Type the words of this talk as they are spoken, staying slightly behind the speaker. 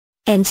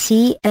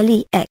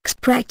NCLEX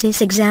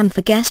Practice Exam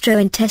for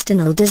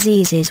Gastrointestinal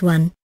Diseases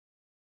 1.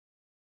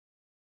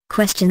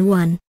 Question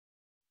 1.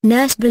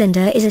 Nurse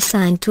Belinda is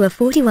assigned to a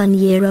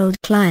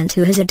 41-year-old client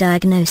who has a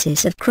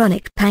diagnosis of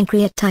chronic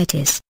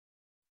pancreatitis.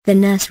 The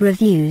nurse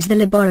reviews the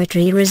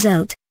laboratory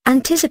result,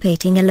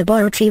 anticipating a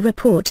laboratory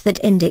report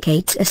that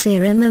indicates a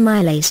serum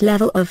amylase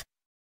level of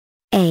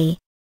A.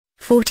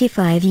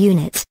 45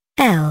 units,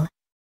 L.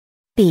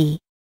 B.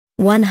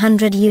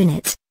 100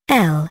 units,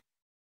 L.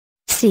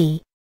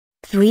 C.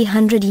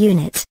 300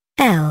 units,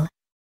 L.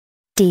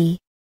 D.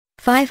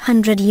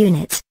 500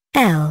 units,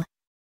 L.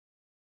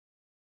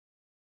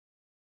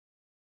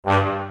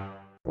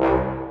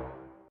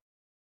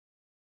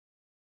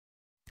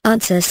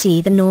 Answer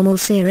C. The normal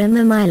serum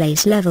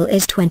amylase level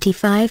is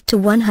 25 to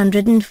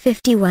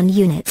 151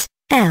 units,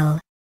 L.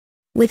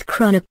 With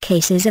chronic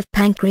cases of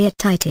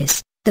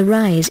pancreatitis, the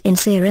rise in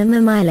serum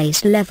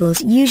amylase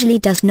levels usually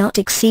does not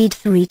exceed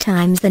 3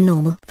 times the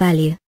normal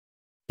value.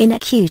 In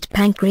acute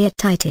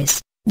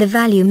pancreatitis, the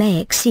value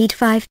may exceed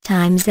 5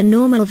 times the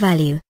normal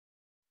value.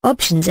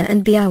 Options A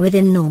and B are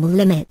within normal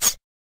limits.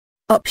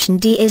 Option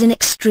D is an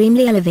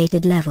extremely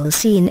elevated level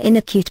seen in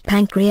acute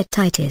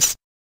pancreatitis.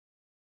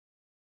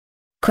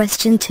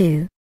 Question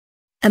 2.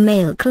 A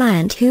male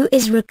client who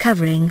is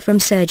recovering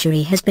from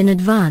surgery has been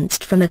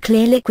advanced from a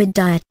clear liquid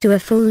diet to a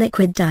full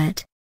liquid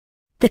diet.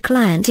 The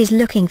client is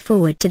looking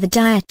forward to the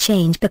diet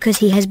change because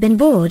he has been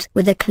bored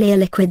with a clear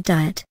liquid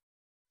diet.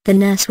 The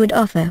nurse would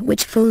offer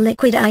which full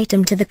liquid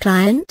item to the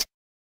client?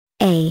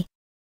 A.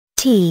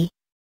 Tea.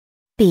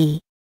 B.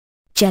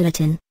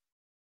 Gelatin.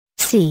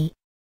 C.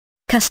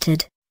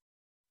 Custard.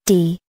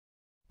 D.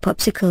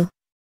 Popsicle.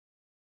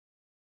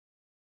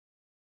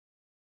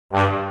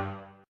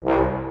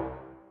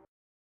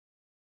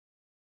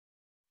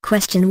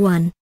 Question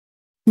 1.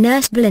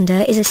 Nurse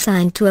Belinda is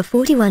assigned to a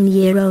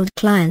 41-year-old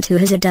client who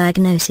has a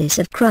diagnosis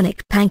of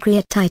chronic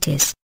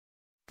pancreatitis.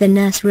 The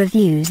nurse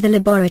reviews the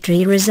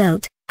laboratory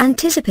result,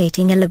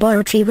 anticipating a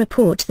laboratory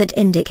report that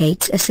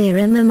indicates a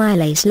serum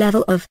amylase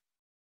level of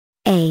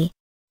A.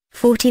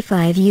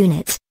 45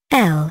 units,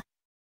 L.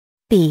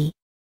 B.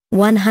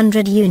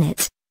 100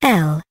 units,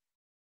 L.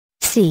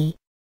 C.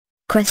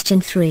 Question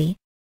 3.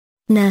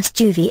 Nurse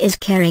Juvie is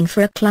caring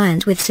for a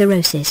client with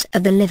cirrhosis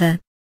of the liver.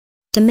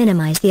 To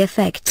minimize the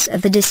effects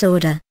of the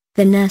disorder,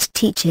 the nurse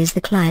teaches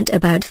the client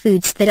about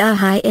foods that are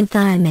high in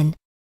thiamine.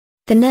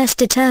 The nurse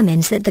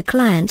determines that the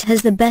client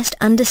has the best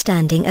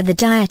understanding of the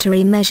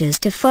dietary measures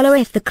to follow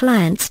if the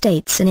client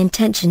states an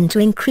intention to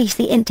increase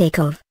the intake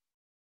of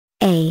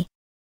A.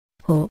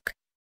 Pork.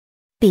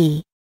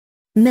 B.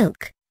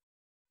 Milk.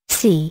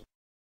 C.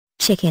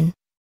 Chicken.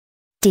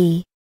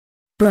 D.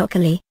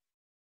 Broccoli.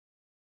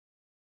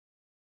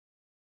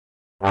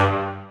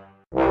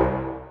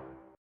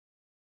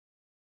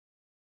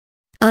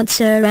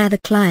 Answer A. The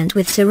client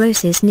with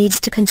cirrhosis needs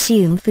to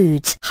consume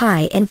foods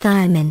high in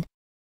thiamine.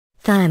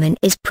 Thiamine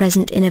is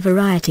present in a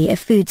variety of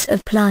foods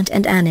of plant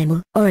and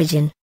animal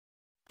origin.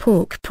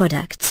 Pork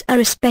products are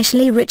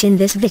especially rich in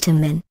this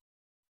vitamin.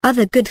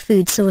 Other good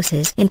food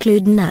sources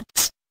include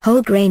nuts,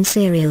 whole grain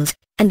cereals,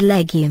 and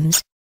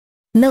legumes.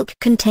 Milk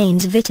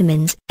contains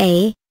vitamins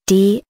A,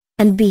 D,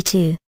 and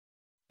B2.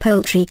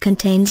 Poultry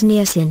contains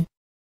niacin.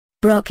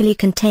 Broccoli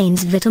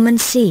contains vitamin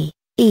C,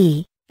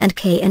 E, and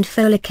K and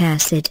folic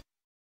acid.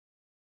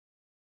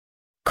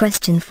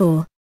 Question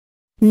 4.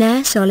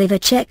 Nurse Oliver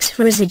checks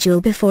for residual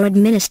before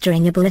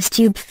administering a bolus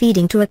tube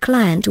feeding to a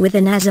client with a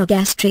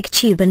nasogastric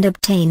tube and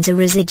obtains a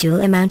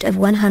residual amount of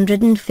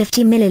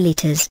 150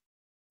 milliliters.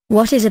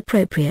 What is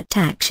appropriate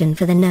action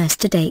for the nurse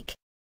to take?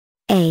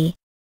 A.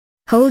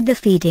 Hold the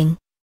feeding.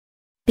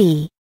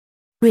 B.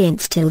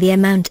 Reinstill the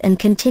amount and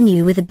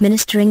continue with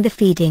administering the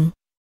feeding.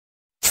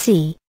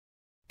 C.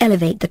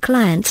 Elevate the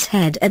client's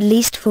head at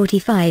least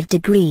 45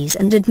 degrees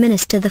and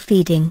administer the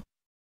feeding.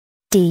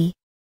 D.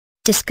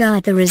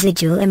 Discard the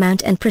residual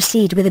amount and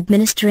proceed with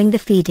administering the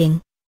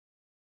feeding.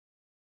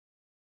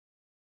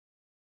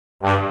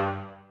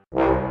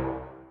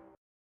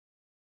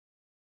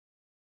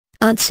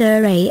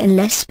 Answer A.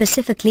 Unless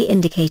specifically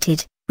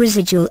indicated,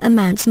 residual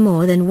amounts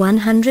more than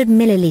 100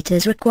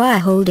 milliliters require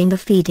holding the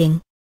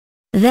feeding.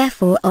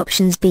 Therefore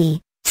options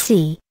B,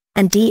 C,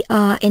 and D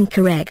are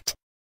incorrect.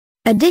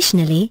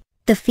 Additionally,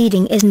 the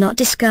feeding is not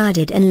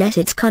discarded unless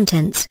its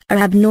contents are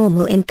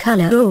abnormal in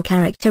color or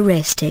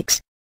characteristics.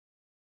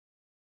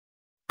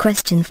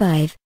 Question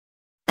 5.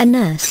 A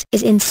nurse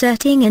is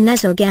inserting a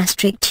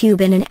nasogastric tube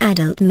in an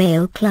adult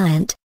male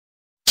client.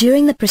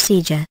 During the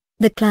procedure,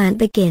 the client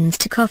begins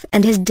to cough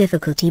and has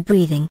difficulty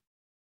breathing.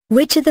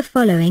 Which of the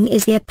following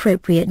is the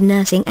appropriate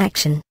nursing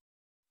action?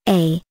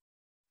 A.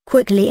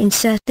 Quickly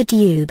insert the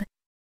tube.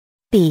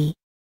 B.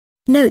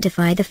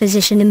 Notify the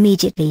physician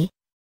immediately.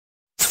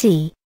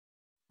 C.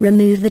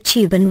 Remove the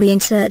tube and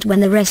reinsert when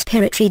the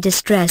respiratory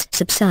distress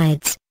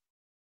subsides.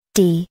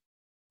 D.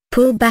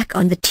 Pull back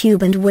on the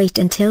tube and wait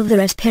until the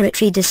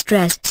respiratory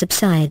distress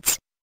subsides.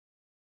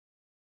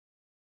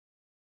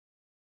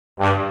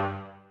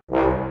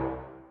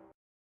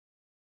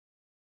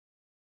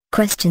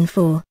 Question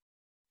 4.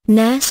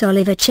 Nurse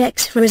Oliver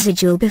checks for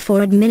residual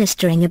before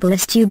administering a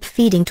bolus tube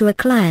feeding to a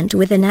client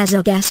with a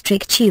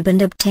nasogastric tube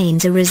and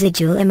obtains a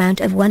residual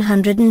amount of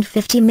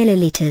 150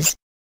 milliliters.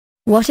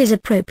 What is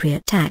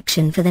appropriate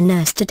action for the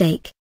nurse to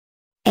take?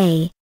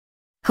 A.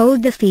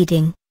 Hold the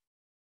feeding.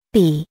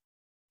 B.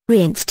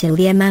 Reinstill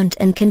the amount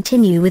and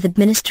continue with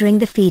administering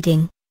the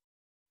feeding.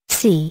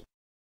 C.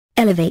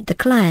 Elevate the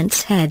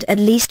client's head at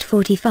least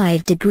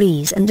 45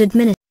 degrees and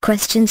administer.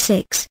 Question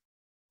 6.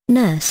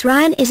 Nurse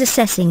Ryan is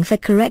assessing for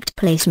correct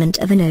placement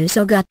of a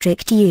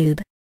nasogastric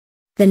tube.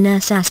 The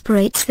nurse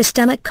aspirates the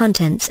stomach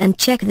contents and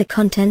check the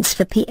contents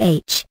for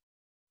pH.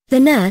 The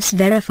nurse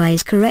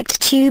verifies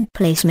correct tube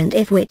placement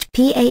if which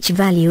pH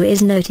value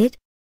is noted.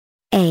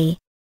 A.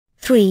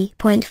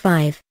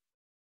 3.5.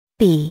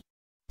 B.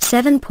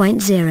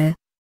 7.0.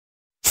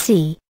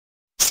 C.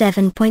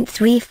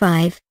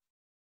 7.35.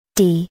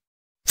 D.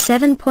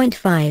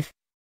 7.5.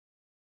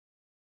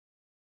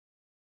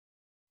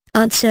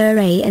 Answer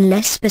A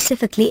unless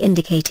specifically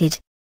indicated.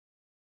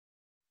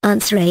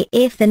 Answer A.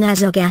 If the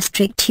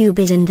nasogastric tube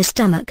is in the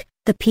stomach,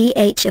 the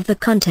pH of the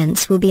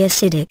contents will be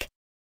acidic.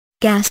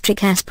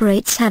 Gastric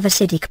aspirates have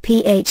acidic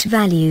pH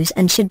values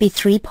and should be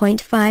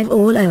 3.5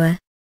 or lower.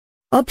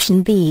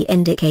 Option B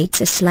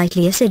indicates a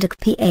slightly acidic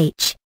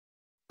pH.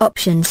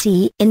 Option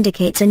C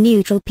indicates a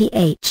neutral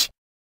pH.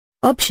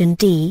 Option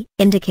D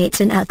indicates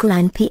an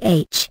alkaline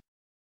pH.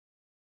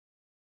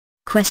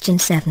 Question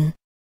 7.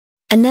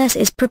 A nurse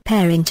is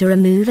preparing to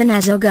remove a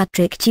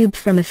nasogastric tube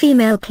from a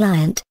female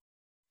client.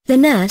 The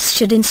nurse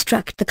should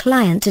instruct the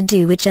client to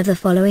do which of the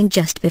following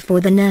just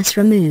before the nurse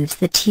removes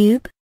the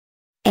tube.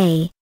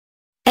 A.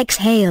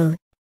 Exhale.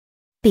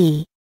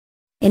 B.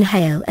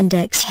 Inhale and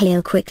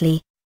exhale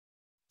quickly.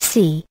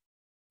 C.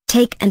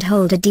 Take and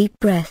hold a deep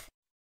breath.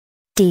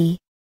 D.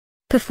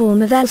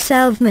 Perform a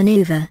valsalve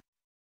maneuver.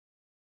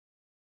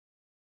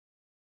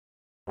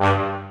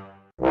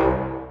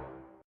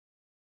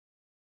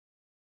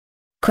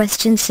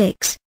 Question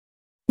 6.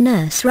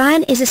 Nurse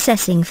Ryan is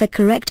assessing for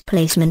correct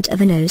placement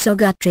of a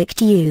nasogastric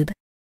tube.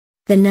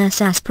 The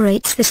nurse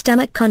aspirates the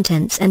stomach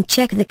contents and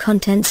check the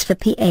contents for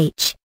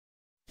pH.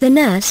 The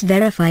nurse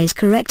verifies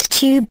correct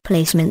tube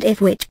placement if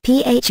which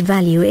pH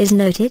value is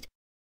noted.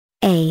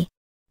 A.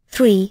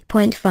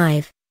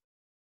 3.5.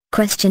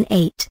 Question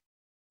 8.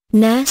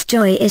 Nurse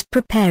Joy is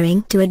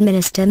preparing to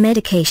administer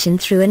medication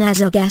through a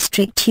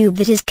nasogastric tube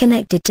that is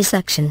connected to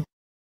suction.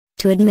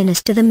 To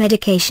administer the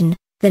medication,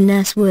 the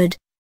nurse would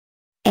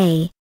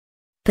A.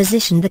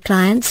 Position the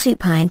client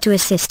supine to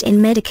assist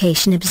in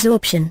medication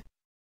absorption.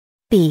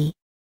 B.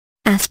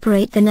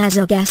 Aspirate the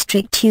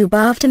nasogastric tube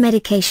after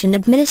medication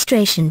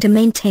administration to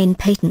maintain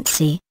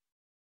patency.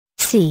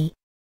 C.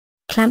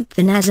 Clamp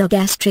the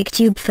nasogastric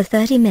tube for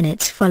 30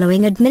 minutes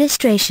following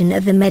administration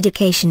of the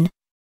medication.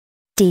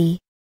 D.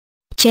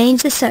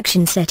 Change the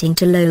suction setting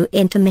to low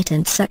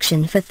intermittent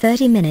suction for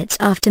 30 minutes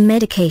after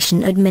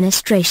medication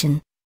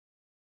administration.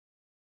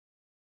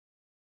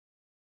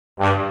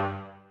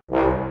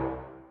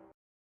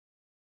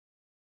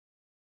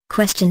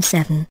 Question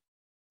 7.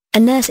 A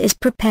nurse is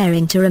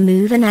preparing to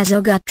remove a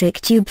nasogastric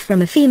tube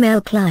from a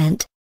female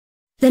client.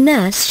 The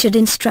nurse should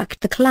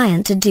instruct the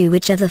client to do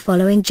which of the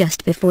following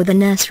just before the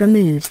nurse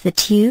removes the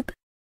tube.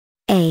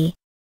 A.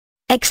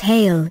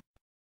 Exhale.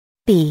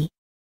 B.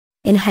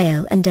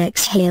 Inhale and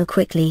exhale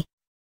quickly.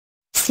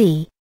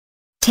 C.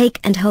 Take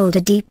and hold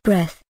a deep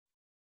breath.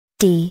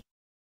 D.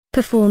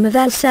 Perform a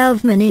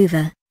valsalve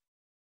maneuver.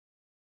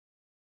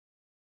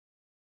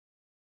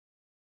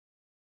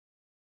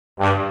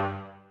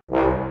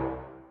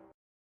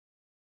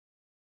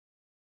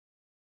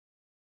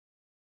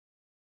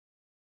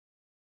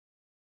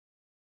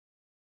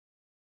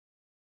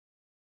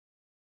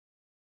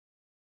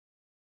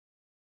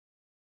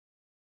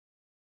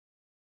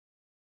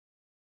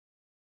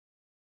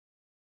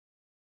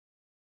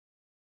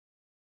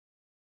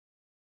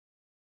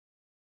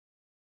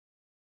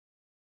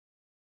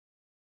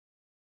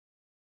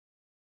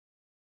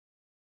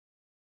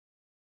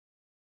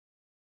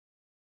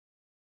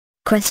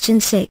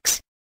 Question 6.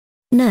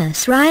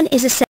 Nurse Ryan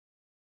is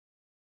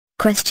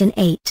Question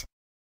 8.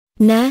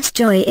 Nurse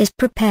Joy is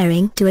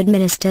preparing to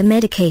administer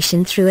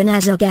medication through a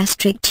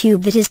nasogastric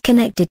tube that is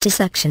connected to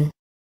suction.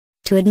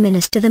 To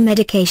administer the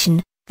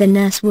medication, the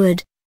nurse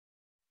would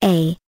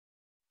A.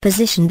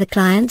 Position the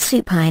client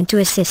supine to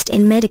assist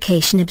in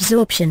medication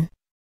absorption.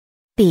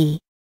 B.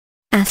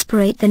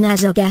 Aspirate the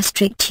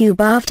nasogastric tube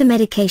after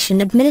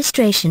medication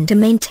administration to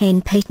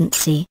maintain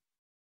patency.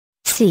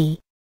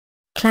 C.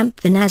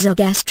 Clamp the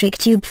nasogastric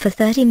tube for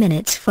 30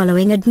 minutes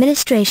following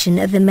administration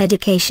of the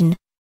medication.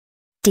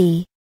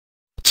 D.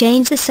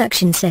 Change the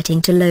suction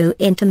setting to low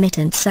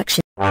intermittent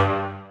suction.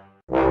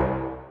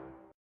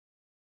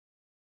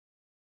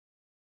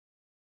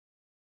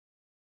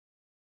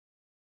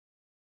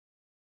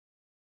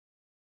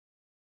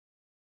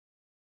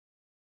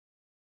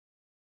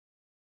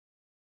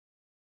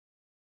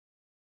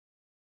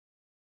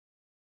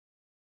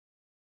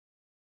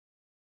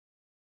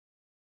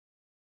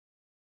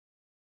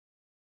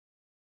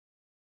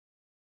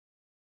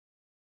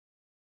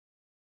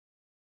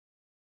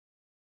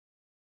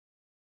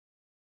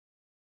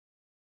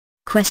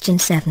 Question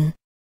 7.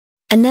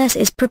 A nurse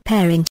is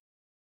preparing.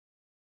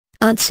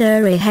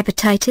 Answer A.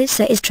 Hepatitis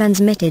A is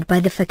transmitted by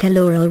the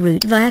fecal-oral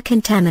route via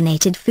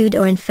contaminated food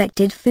or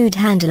infected food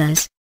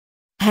handlers.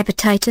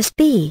 Hepatitis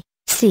B,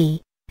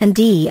 C, and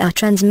D are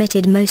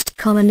transmitted most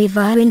commonly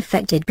via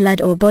infected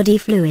blood or body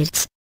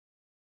fluids.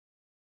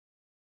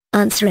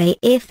 Answer A.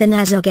 If the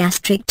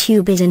nasogastric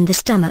tube is in the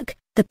stomach,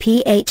 the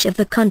pH of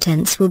the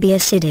contents will be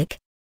acidic.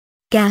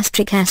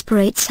 Gastric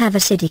aspirates have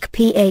acidic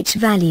pH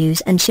values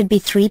and should be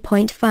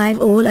 3.5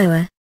 or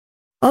lower.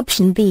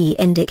 Option B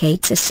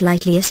indicates a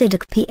slightly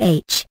acidic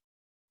pH.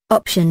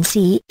 Option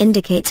C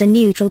indicates a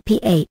neutral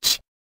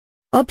pH.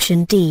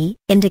 Option D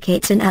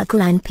indicates an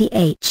alkaline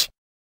pH.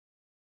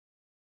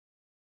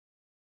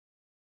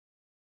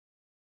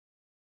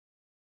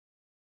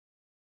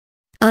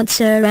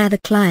 Answer A. The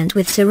client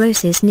with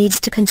cirrhosis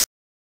needs to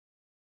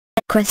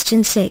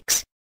Question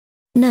 6.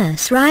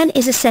 Nurse Ryan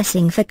is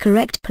assessing for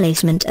correct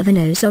placement of a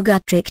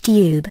nasogastric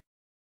tube.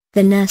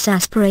 The nurse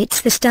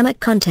aspirates the stomach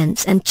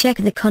contents and check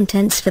the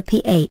contents for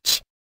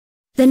pH.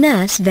 The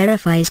nurse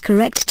verifies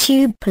correct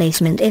tube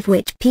placement if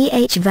which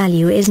pH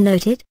value is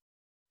noted.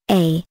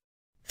 A.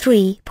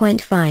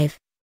 3.5.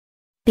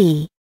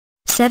 B.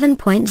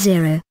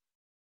 7.0.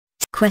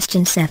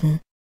 Question 7.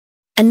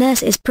 A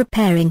nurse is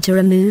preparing to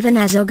remove a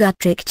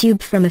nasogastric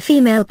tube from a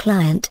female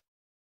client.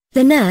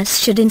 The nurse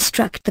should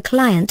instruct the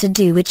client to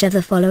do which of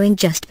the following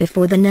just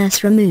before the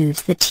nurse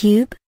removes the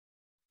tube.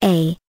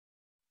 A.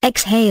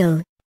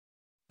 Exhale.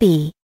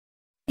 B.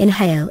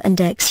 Inhale and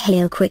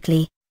exhale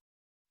quickly.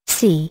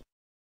 C.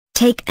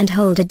 Take and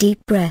hold a deep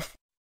breath.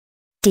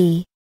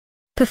 D.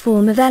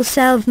 Perform a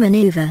Valsalva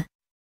maneuver.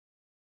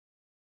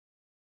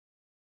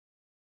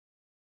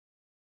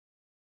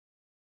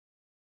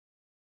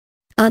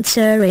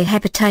 Answer A.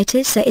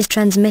 Hepatitis A is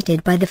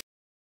transmitted by the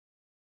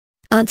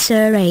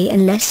Answer A.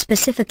 Unless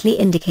specifically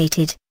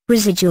indicated,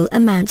 residual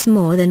amounts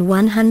more than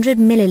 100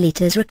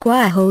 milliliters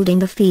require holding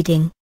the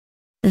feeding.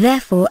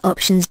 Therefore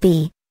options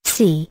B,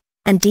 C,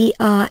 and D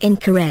are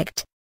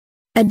incorrect.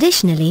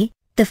 Additionally,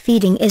 the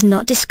feeding is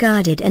not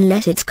discarded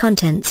unless its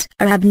contents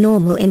are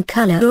abnormal in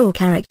color or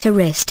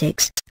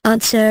characteristics.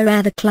 Answer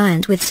A. The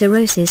client with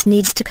cirrhosis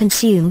needs to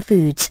consume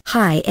foods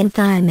high in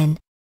thiamine.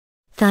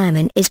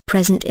 Thiamine is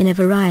present in a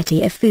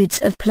variety of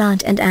foods of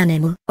plant and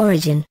animal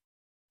origin.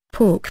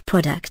 Pork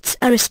products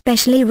are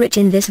especially rich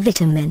in this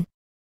vitamin.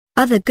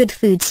 Other good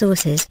food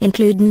sources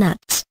include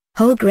nuts,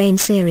 whole grain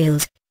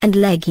cereals, and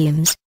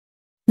legumes.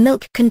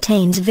 Milk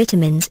contains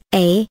vitamins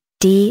A,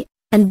 D,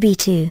 and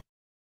B2.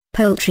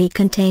 Poultry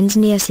contains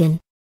niacin.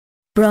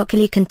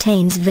 Broccoli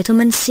contains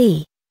vitamin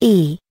C,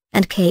 E,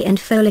 and K and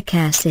folic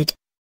acid.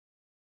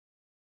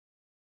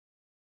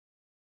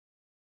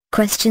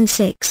 Question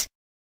 6.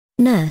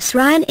 Nurse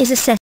Ryan is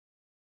assessed.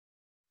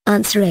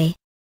 Answer A.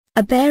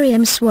 A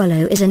barium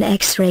swallow is an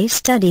X-ray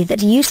study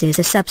that uses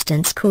a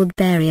substance called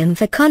barium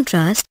for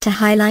contrast to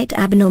highlight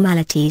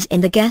abnormalities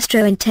in the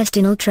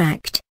gastrointestinal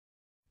tract.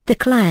 The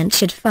client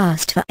should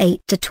fast for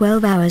 8 to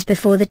 12 hours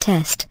before the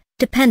test,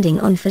 depending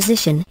on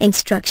physician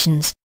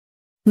instructions.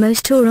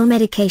 Most oral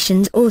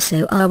medications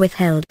also are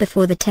withheld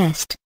before the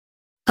test.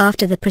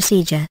 After the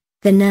procedure,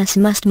 the nurse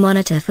must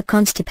monitor for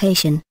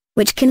constipation,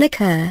 which can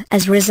occur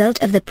as a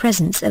result of the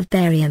presence of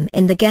barium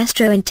in the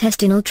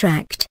gastrointestinal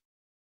tract.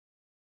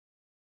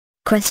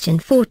 Question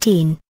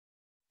 14.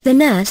 The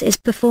nurse is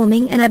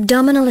performing an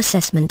abdominal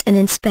assessment and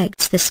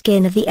inspects the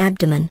skin of the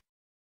abdomen.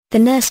 The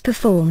nurse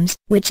performs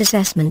which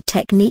assessment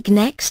technique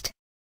next?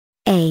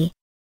 A.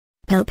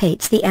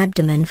 Palpates the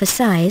abdomen for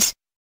size.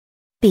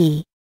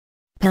 B.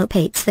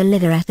 Palpates the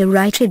liver at the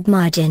right rib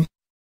margin.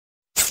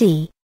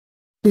 C.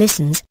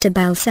 Listens to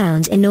bowel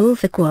sounds in all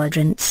 4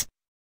 quadrants.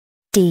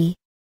 D.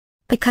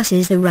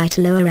 Percusses the right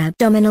lower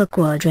abdominal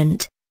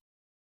quadrant.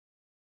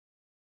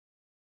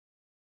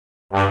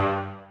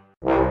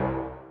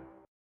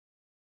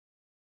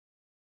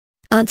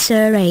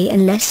 Answer A.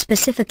 Unless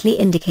specifically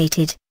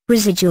indicated,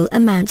 residual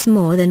amounts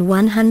more than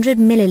 100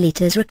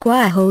 milliliters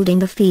require holding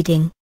the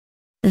feeding.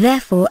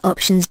 Therefore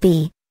options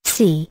B,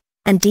 C,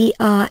 and D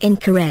are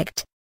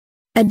incorrect.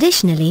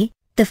 Additionally,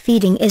 the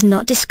feeding is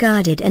not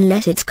discarded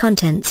unless its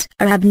contents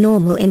are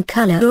abnormal in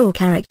color or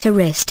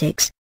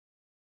characteristics.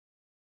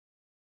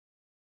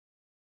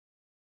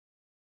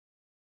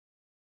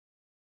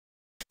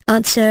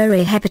 Answer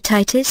A.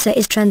 Hepatitis A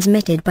is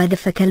transmitted by the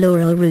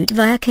fecal-oral route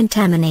via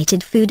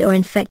contaminated food or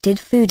infected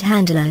food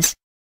handlers.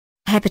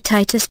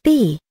 Hepatitis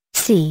B,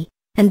 C,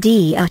 and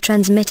D are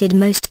transmitted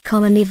most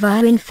commonly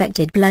via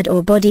infected blood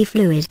or body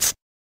fluids.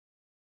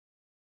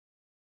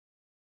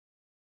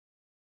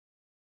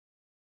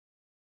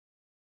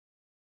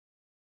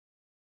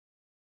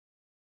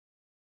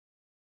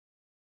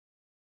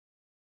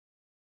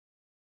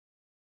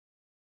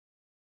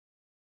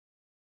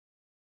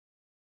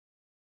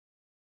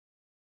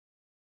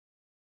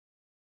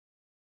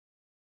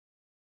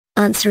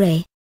 Answer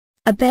A.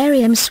 A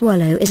barium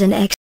swallow is an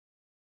X.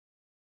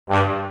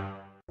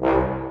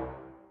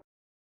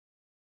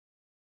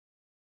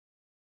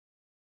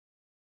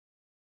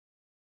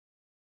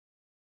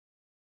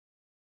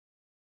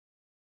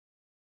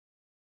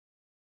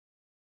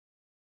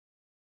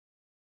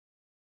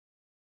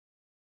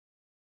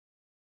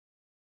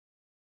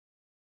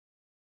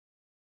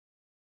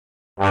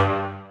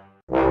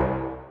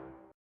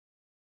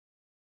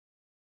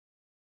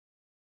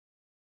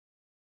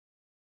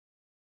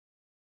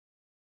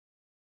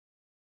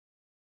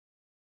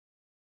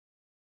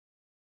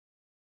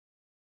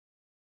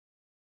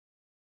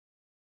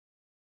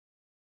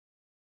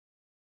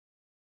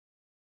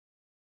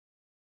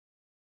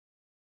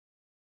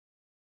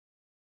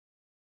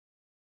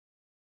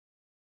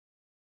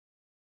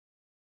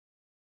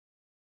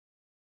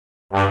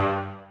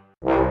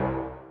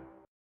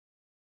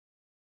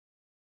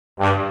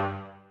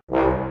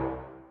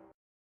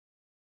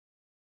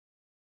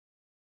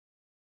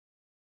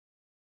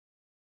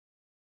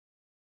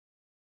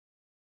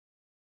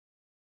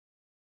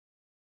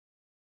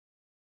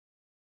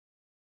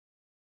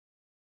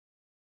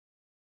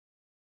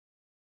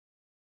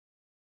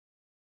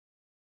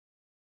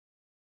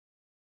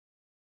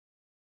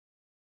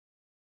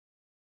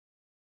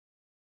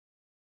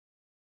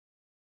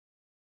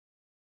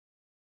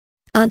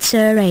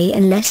 Answer A.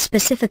 Unless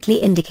specifically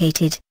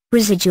indicated,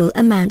 residual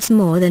amounts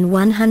more than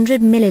 100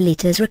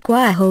 milliliters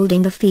require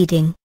holding the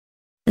feeding.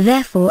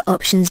 Therefore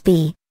options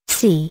B,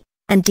 C,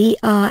 and D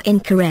are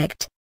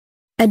incorrect.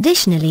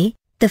 Additionally,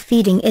 the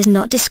feeding is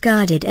not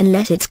discarded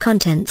unless its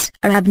contents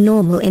are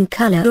abnormal in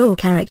color or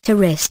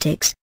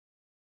characteristics.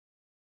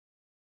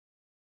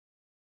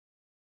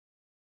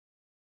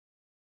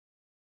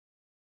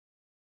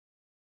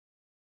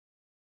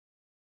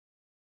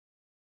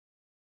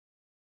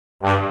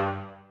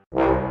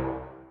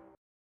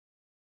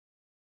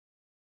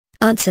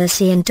 Answer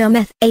C.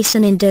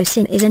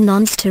 Indomethacin is a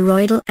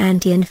non-steroidal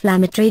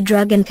anti-inflammatory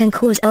drug and can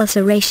cause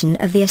ulceration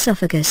of the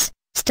esophagus,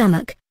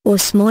 stomach, or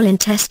small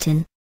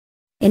intestine.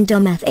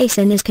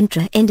 Indomethacin is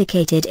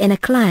contraindicated in a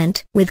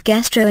client with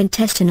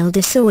gastrointestinal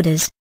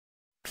disorders.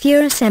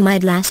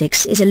 Furosemide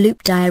Lasix is a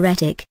loop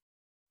diuretic.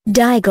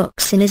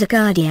 Digoxin is a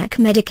cardiac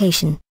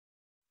medication.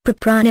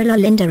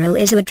 Propranolol Inderal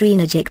is a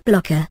adrenergic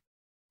blocker.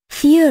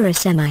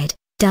 Furosemide,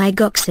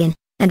 digoxin,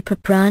 and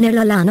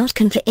propranolol are not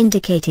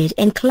contraindicated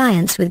in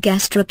clients with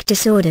gastric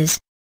disorders.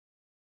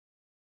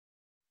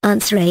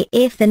 Answer A.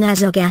 If the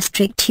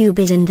nasogastric tube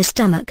is in the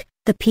stomach,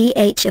 the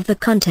pH of the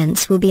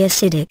contents will be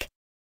acidic.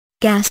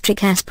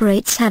 Gastric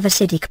aspirates have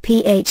acidic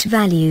pH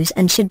values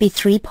and should be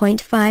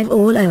 3.5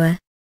 or lower.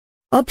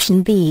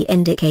 Option B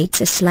indicates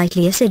a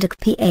slightly acidic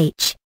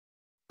pH.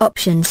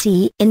 Option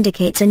C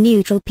indicates a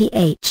neutral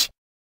pH.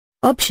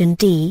 Option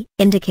D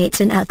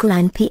indicates an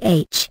alkaline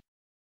pH.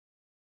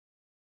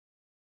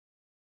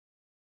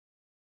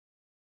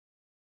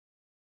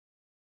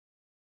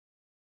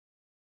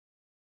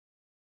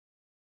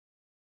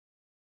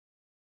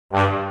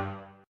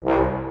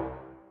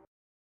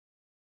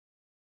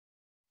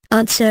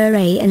 Answer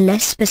A.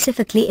 Unless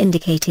specifically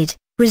indicated,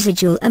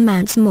 residual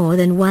amounts more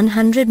than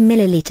 100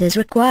 milliliters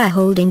require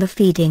holding the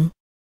feeding.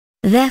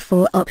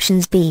 Therefore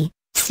options B,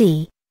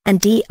 C, and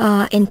D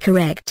are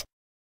incorrect.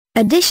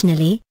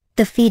 Additionally,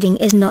 the feeding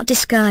is not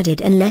discarded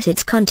unless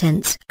its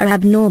contents are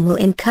abnormal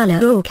in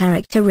color or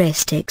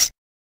characteristics.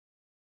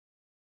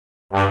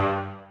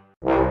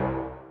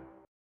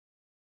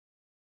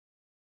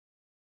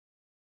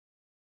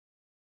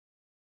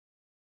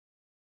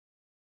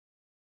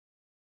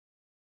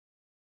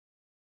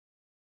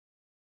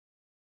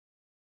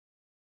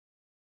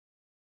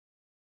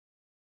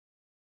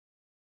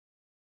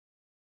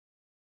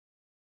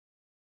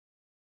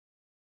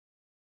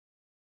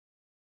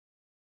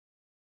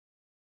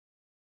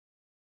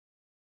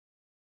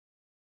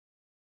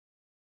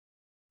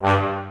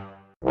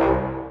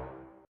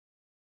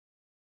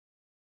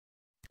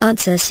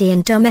 Answer C.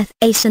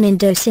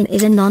 Indomethacin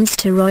is a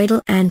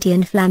non-steroidal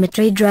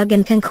anti-inflammatory drug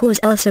and can cause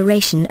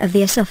ulceration of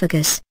the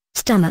esophagus,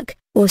 stomach,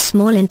 or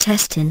small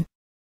intestine.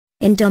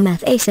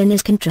 Indomethacin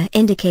is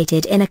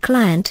contraindicated in a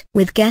client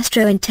with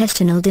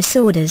gastrointestinal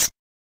disorders.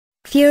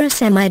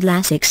 Furosemide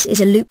Lasix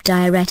is a loop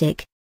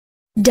diuretic.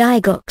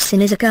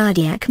 Digoxin is a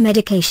cardiac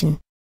medication.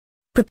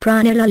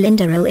 Propranolol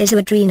Inderal is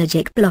a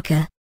adrenergic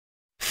blocker.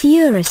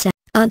 Furosemide.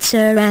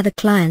 Answer A. The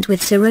client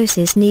with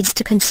cirrhosis needs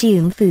to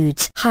consume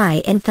foods high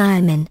in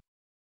thiamine.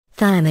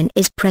 Thiamine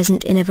is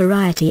present in a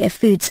variety of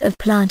foods of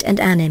plant and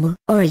animal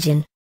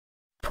origin.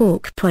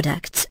 Pork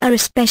products are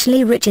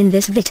especially rich in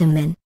this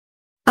vitamin.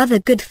 Other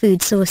good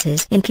food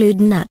sources include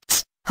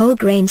nuts, whole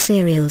grain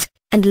cereals,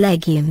 and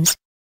legumes.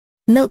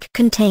 Milk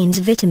contains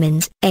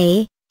vitamins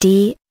A,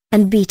 D,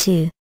 and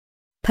B2.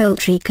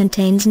 Poultry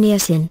contains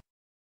niacin.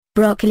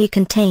 Broccoli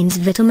contains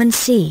vitamin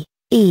C,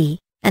 E,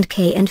 and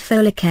K and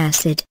folic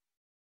acid.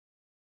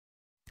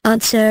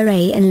 Answer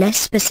A. Unless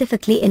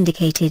specifically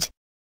indicated.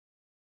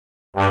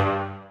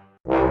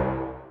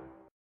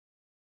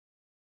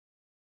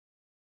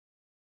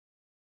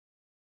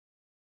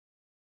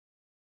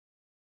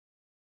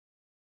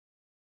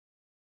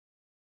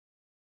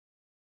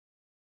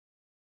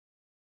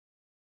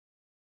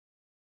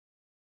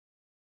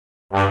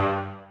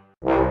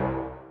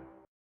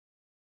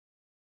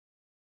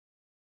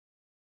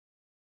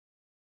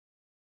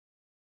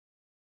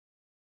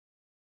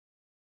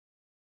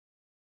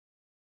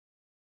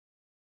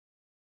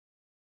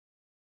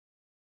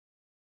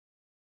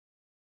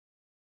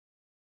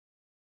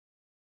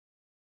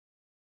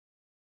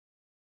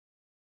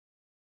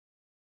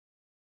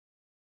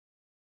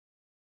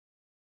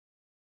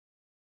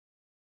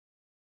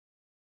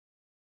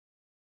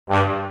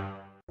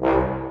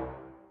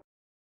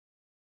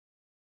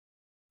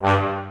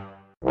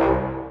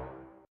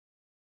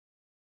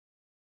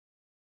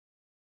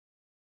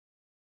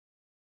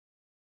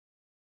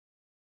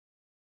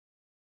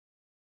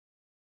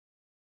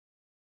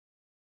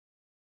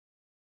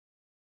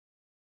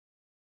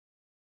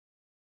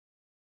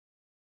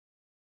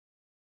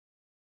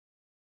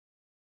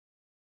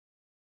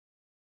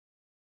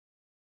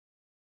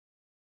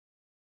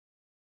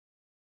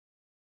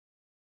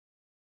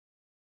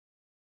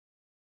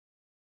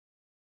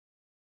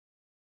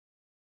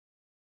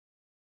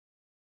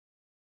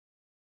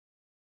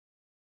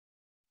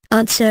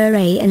 Answer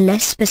A.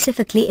 Unless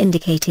specifically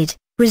indicated,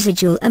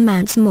 residual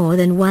amounts more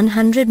than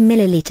 100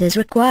 milliliters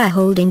require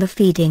holding the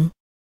feeding.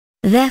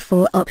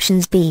 Therefore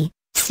options B,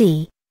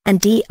 C, and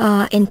D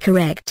are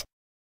incorrect.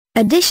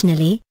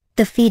 Additionally,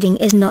 the feeding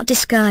is not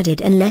discarded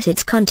unless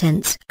its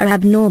contents are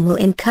abnormal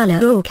in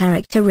color or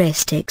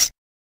characteristics.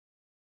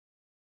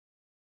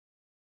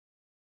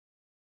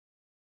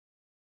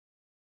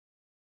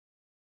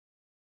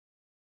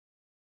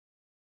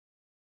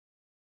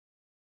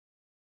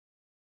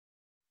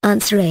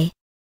 Answer A.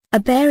 A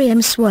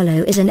barium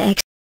swallow is an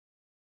X.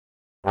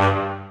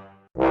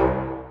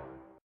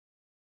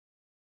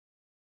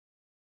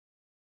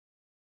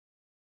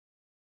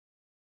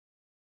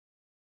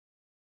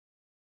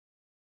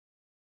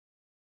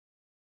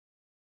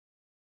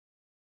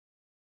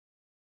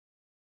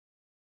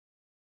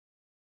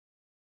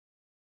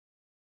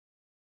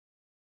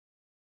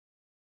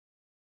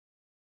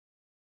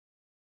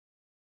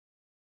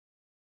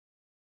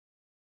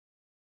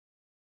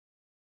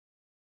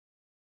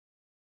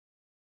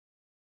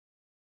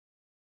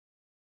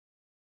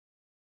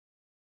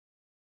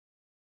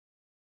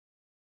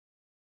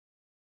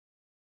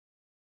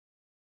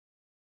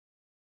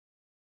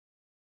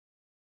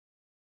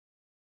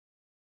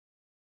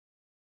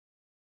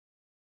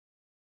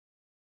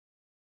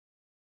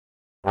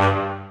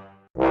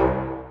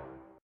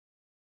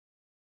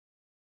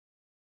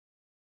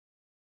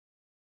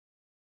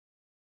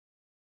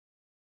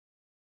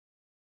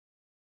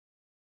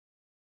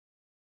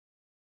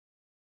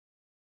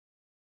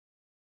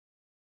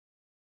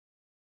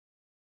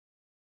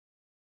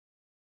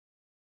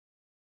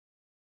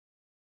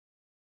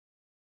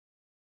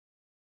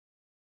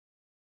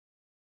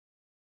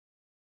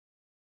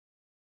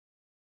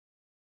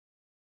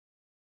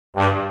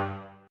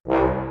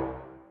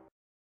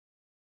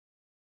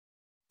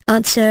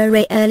 Answer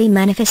A. Early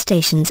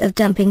manifestations of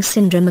dumping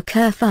syndrome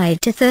occur 5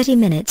 to 30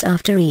 minutes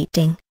after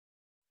eating.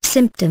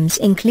 Symptoms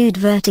include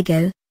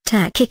vertigo,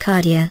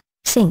 tachycardia,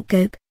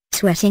 syncope,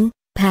 sweating,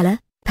 pallor,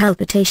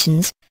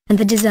 palpitations, and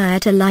the desire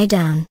to lie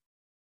down.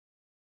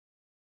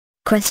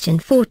 Question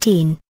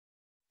 14.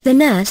 The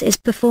nurse is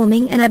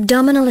performing an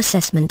abdominal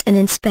assessment and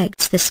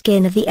inspects the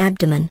skin of the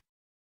abdomen.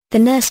 The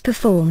nurse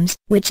performs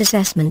which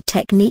assessment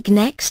technique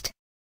next?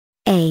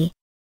 A.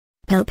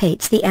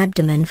 Palpates the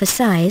abdomen for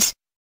size.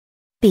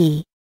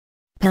 B.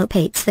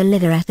 Palpates the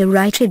liver at the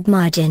right rib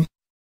margin.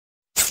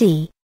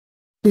 C.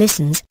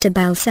 Listens to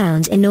bowel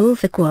sounds in all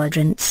 4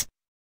 quadrants.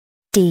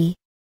 D.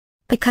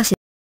 Percussive.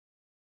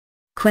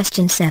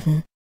 Question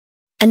 7.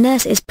 A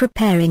nurse is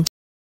preparing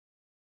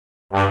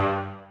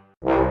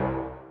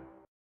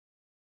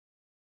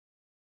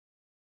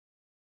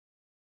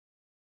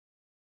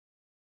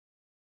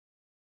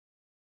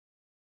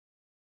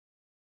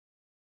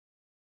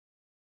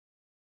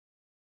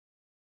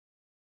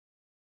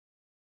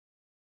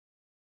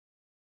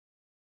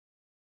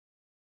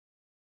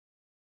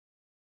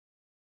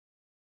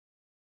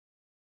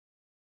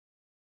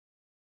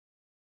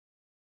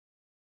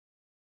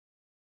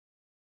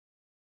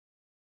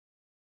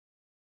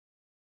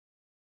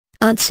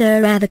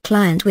Answer A. The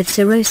client with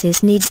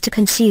cirrhosis needs to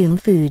consume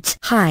foods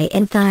high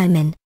in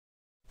thiamine.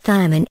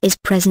 Thiamine is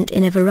present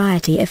in a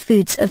variety of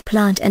foods of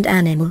plant and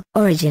animal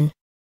origin.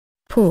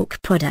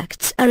 Pork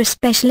products are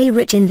especially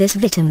rich in this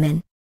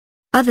vitamin.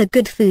 Other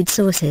good food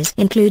sources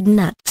include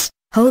nuts,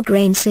 whole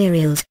grain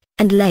cereals,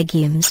 and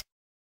legumes.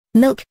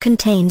 Milk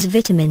contains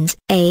vitamins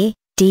A,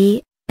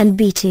 D, and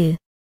B2.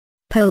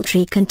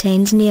 Poultry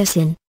contains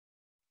niacin.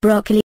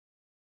 Broccoli.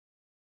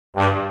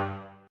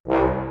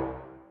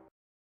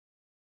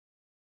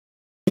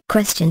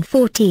 Question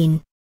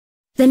 14.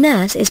 The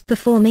nurse is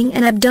performing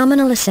an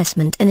abdominal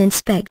assessment and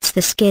inspects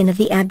the skin of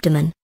the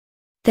abdomen.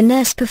 The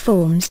nurse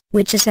performs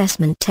which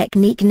assessment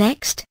technique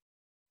next?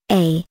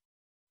 A.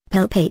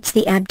 Palpates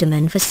the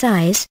abdomen for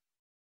size.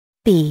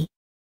 B.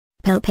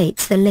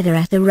 Palpates the liver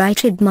at the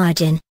right rib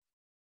margin.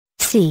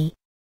 C.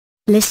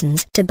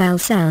 Listens to bowel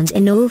sounds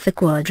in all 4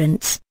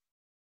 quadrants.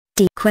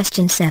 D.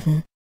 Question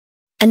 7.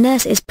 A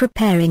nurse is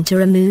preparing to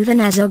remove a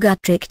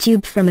nasogastric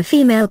tube from a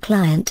female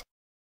client.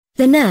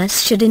 The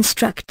nurse should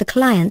instruct the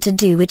client to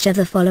do which of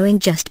the following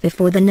just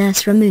before the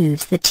nurse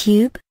removes the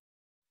tube?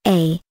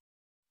 A.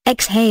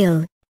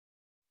 Exhale.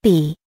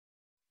 B.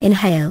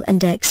 Inhale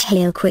and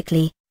exhale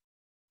quickly.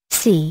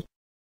 C.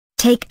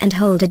 Take and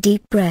hold a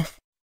deep breath.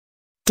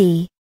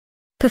 D.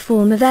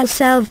 Perform a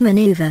Valsalva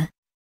maneuver.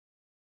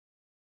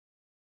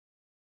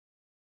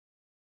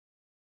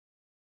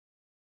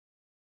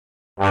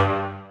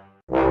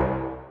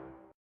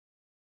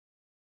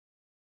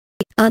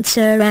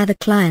 Answer A. The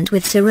client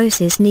with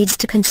cirrhosis needs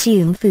to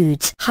consume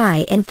foods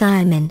high in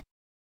thiamine.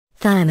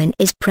 Thiamine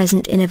is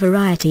present in a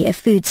variety of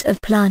foods of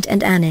plant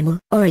and animal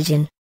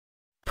origin.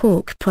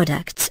 Pork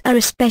products are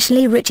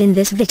especially rich in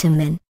this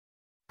vitamin.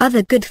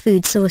 Other good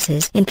food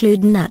sources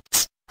include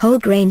nuts, whole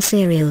grain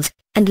cereals,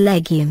 and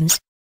legumes.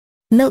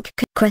 Milk.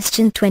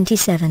 Question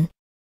 27.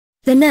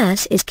 The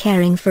nurse is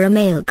caring for a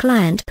male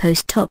client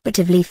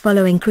post-operatively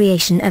following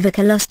creation of a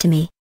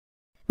colostomy.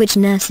 Which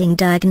nursing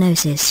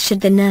diagnosis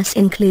should the nurse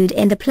include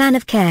in the plan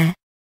of care?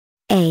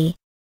 A.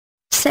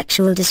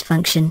 Sexual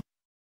dysfunction.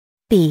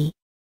 B.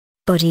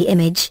 Body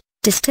image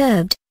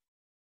disturbed.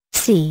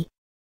 C.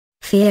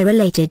 Fear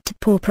related to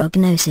poor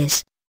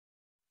prognosis.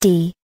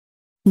 D.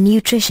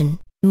 Nutrition,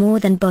 more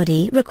than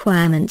body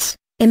requirements,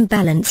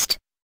 imbalanced.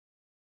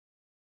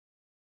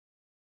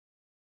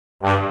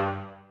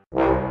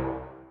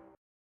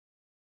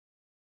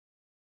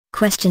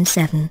 Question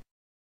 7.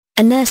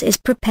 A nurse is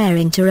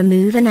preparing to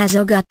remove a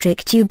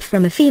nasogastric tube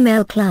from a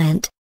female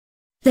client.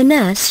 The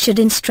nurse should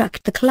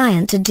instruct the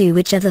client to do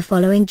which of the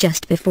following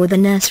just before the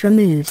nurse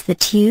removes the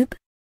tube?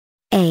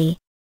 A.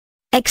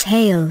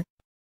 Exhale.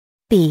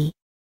 B.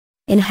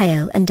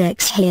 Inhale and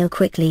exhale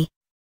quickly.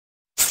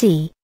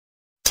 C.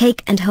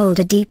 Take and hold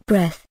a deep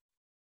breath.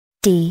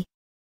 D.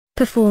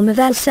 Perform a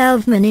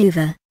Valsalve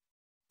maneuver.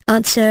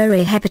 Answer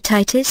A.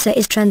 Hepatitis A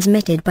is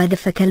transmitted by the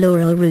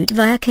fecal-oral route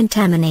via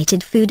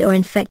contaminated food or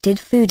infected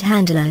food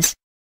handlers.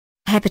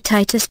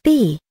 Hepatitis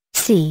B,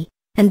 C,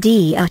 and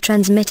D are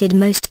transmitted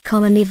most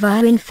commonly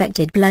via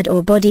infected blood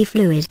or body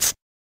fluids.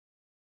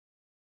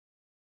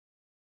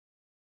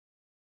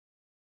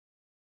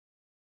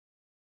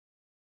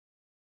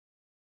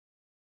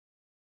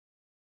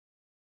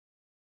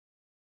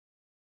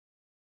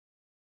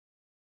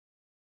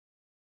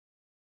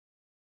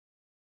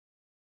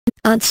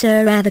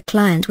 Answer A. The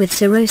client with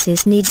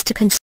cirrhosis needs to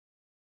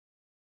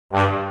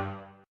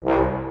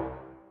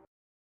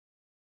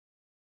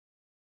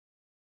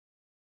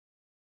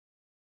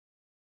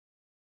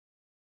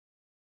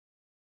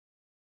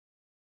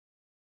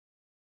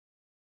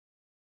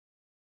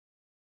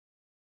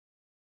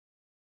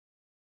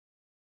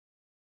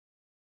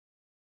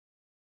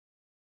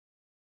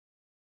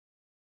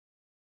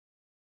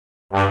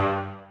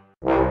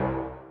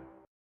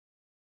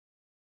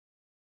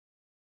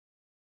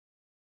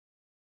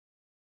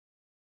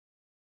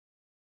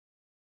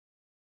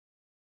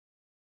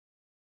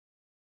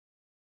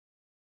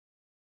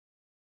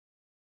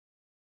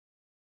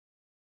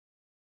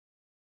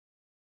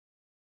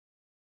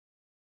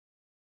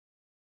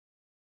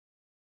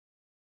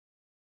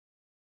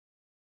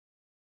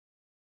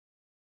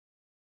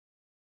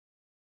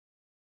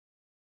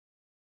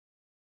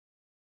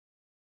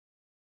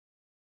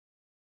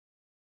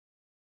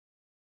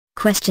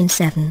Question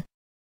 7.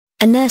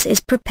 A nurse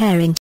is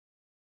preparing.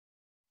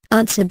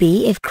 Answer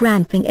B. If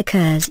cramping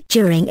occurs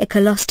during a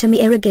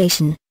colostomy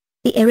irrigation,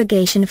 the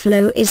irrigation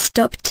flow is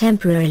stopped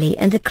temporarily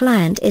and the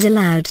client is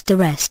allowed to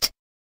rest.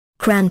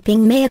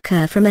 Cramping may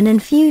occur from an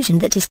infusion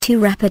that is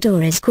too rapid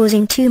or is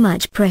causing too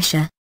much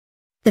pressure.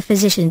 The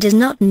physician does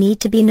not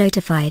need to be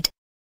notified.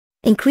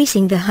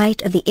 Increasing the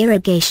height of the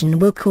irrigation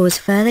will cause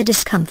further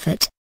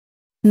discomfort.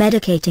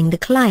 Medicating the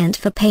client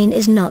for pain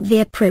is not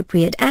the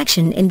appropriate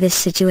action in this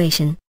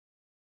situation.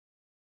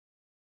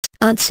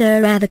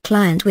 Answer A. The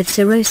client with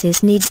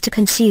cirrhosis needs to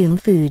consume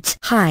foods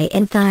high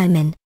in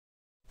thiamine.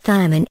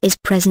 Thiamine is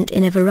present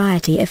in a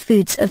variety of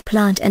foods of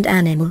plant and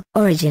animal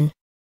origin.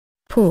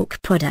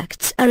 Pork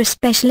products are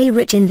especially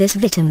rich in this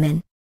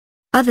vitamin.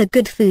 Other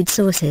good food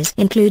sources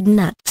include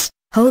nuts,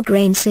 whole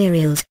grain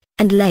cereals,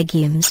 and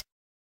legumes.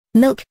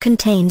 Milk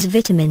contains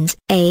vitamins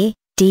A,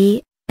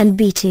 D, and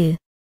B2.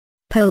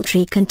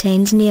 Poultry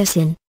contains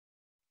niacin.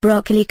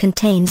 Broccoli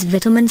contains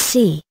vitamin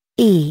C,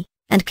 E,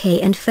 and K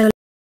and folate.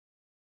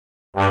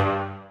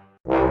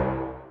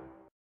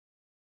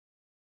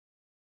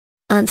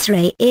 Answer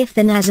A. If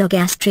the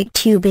nasogastric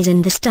tube is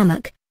in the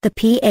stomach, the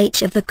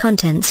pH of the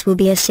contents will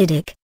be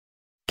acidic.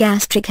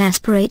 Gastric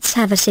aspirates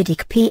have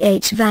acidic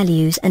pH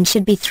values and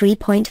should be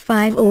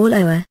 3.5 or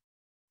lower.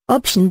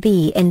 Option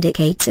B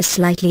indicates a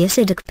slightly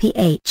acidic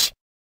pH.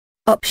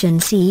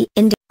 Option C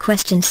indicates.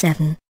 Question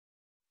 7.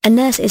 A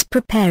nurse is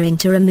preparing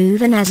to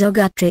remove a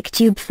nasogastric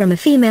tube from a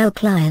female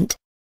client.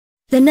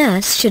 The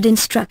nurse should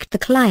instruct the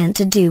client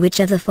to do which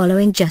of the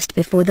following just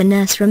before the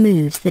nurse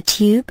removes the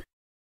tube?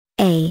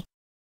 A.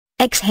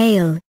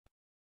 Exhale.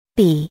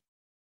 B.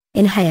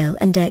 Inhale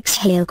and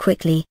exhale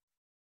quickly.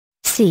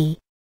 C.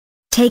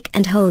 Take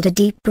and hold a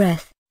deep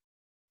breath.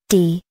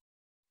 D.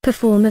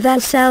 Perform a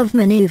Valsalve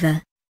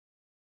maneuver.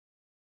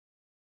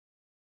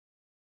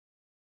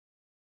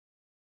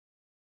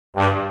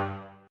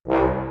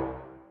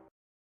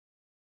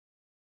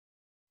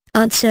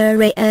 Answer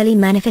A. Early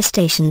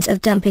manifestations of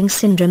dumping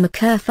syndrome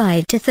occur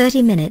 5 to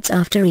 30 minutes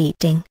after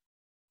eating.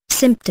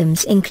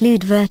 Symptoms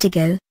include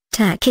vertigo,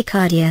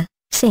 tachycardia,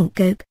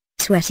 syncope,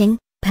 sweating,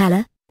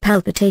 pallor,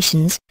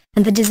 palpitations,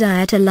 and the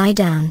desire to lie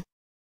down.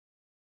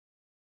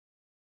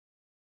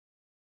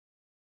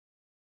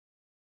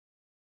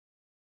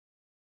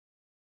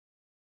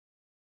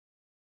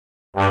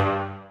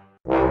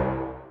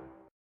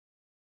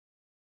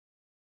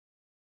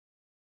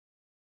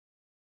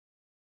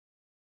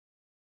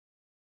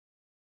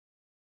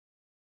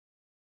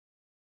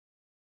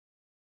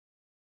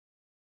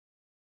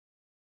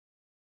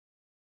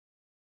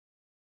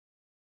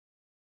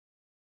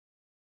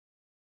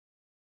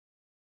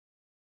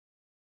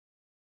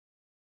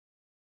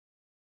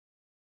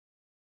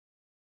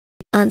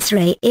 Answer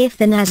A if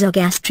the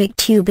nasogastric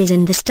tube is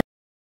in the stomach.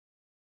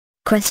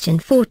 Question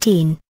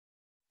 14.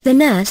 The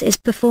nurse is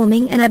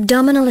performing an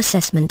abdominal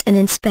assessment and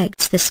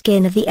inspects the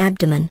skin of the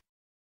abdomen.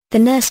 The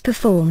nurse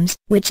performs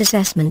which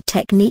assessment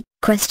technique?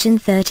 Question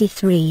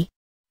 33.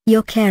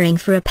 You're caring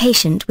for a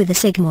patient with a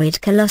sigmoid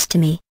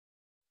colostomy.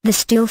 The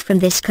stool from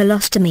this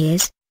colostomy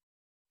is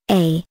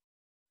A.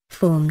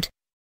 Formed,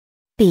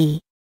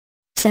 B.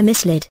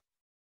 Semi-slid,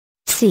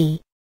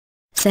 C.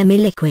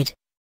 Semi-liquid,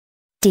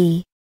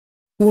 D.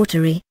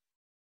 Watery.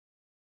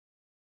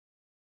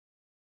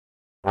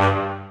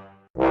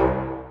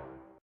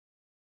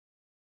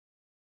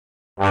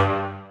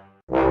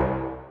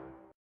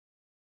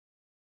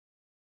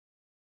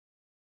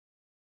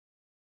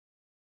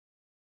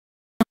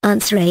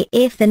 Answer A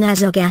if the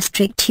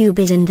nasogastric tube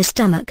is in the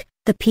stomach,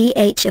 the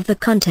pH of the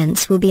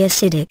contents will be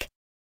acidic.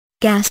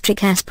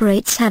 Gastric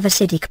aspirates have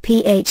acidic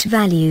pH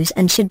values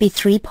and should be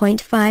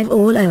 3.5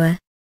 or lower.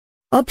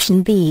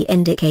 Option B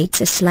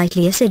indicates a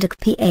slightly acidic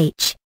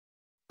pH.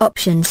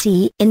 Option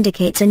C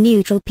indicates a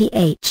neutral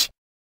pH.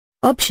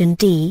 Option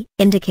D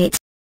indicates.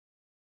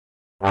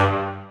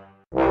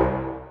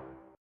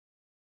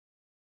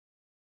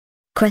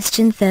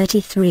 Question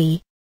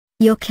 33.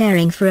 You're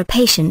caring for a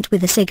patient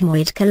with a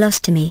sigmoid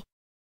colostomy.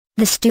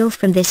 The stool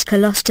from this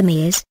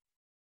colostomy is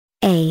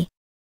A.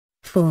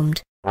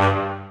 Formed,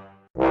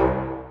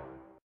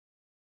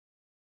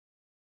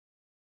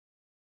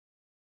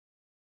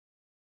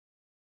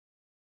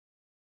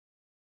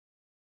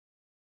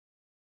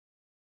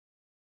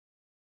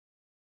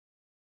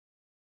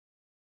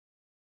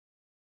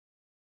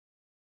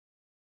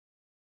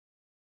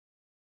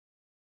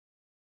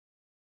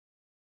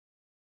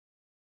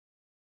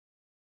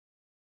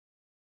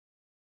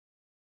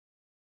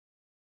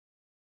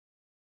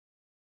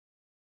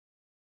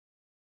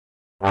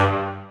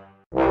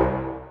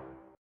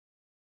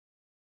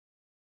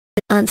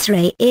 Answer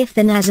A if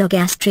the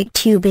nasogastric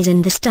tube is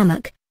in the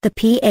stomach, the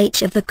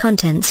pH of the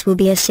contents will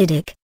be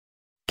acidic.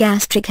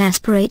 Gastric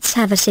aspirates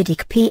have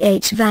acidic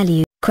pH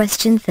value.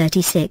 Question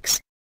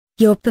 36.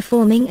 You're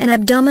performing an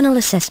abdominal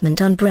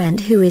assessment on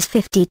Brent who is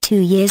 52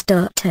 years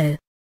old.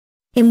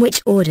 In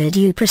which order do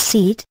you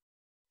proceed?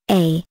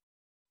 A.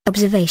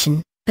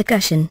 Observation,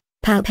 percussion,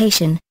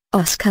 palpation,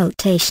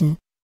 auscultation.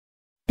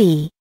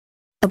 B.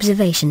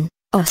 Observation,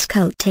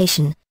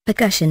 auscultation,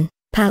 percussion,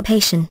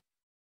 palpation.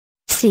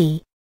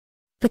 C.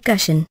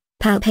 Percussion,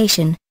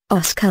 palpation,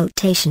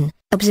 auscultation,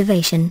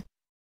 observation.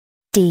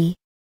 D.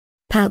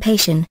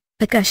 Palpation,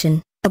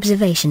 percussion,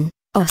 observation,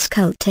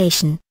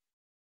 auscultation.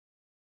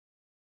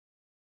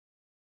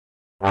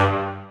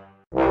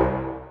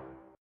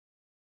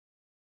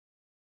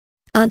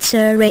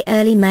 Answer A.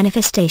 Early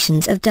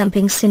manifestations of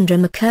dumping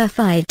syndrome occur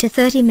 5 to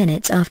 30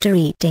 minutes after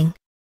eating.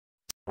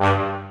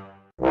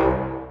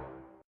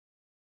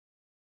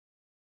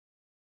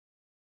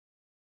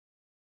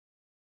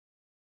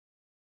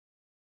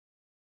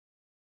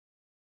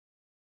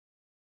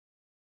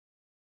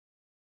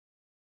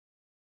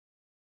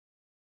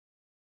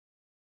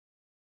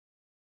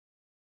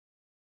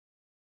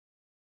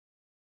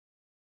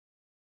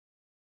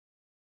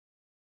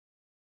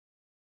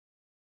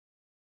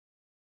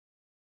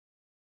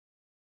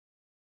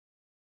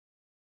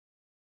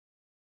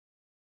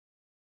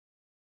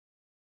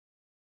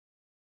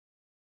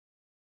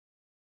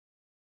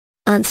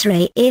 Answer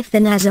A if the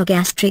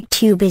nasogastric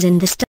tube is in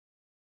the stomach.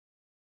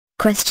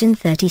 Question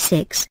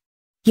 36.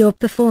 You're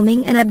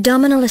performing an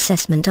abdominal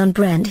assessment on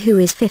Brent who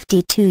is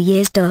 52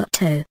 years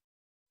old.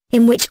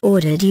 In which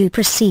order do you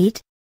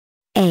proceed?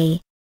 A.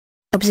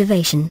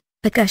 Observation,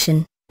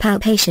 percussion,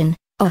 palpation,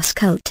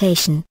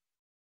 auscultation.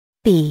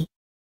 B.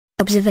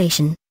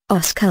 Observation,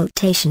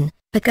 auscultation,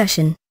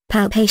 percussion,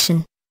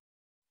 palpation.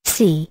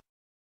 C.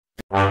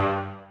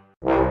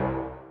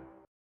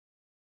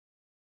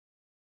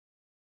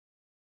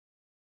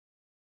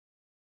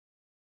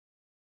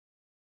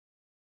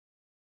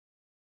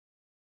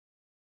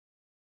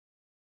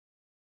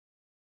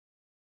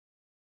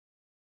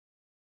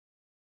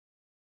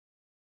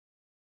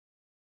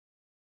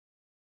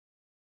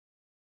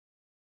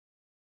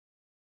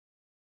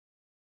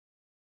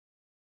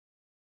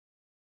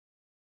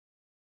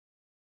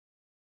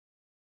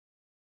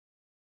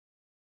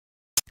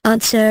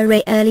 Answer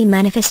A. Early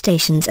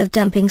manifestations of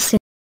dumping syndrome.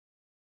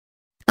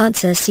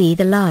 Answer C.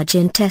 The large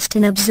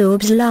intestine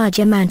absorbs large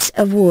amounts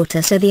of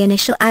water, so the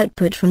initial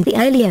output from the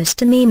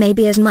ileostomy may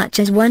be as much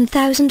as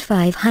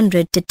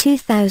 1,500 to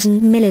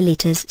 2,000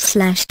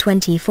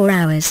 milliliters/24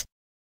 hours.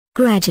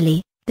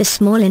 Gradually, the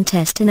small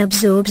intestine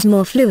absorbs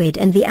more fluid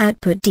and the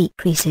output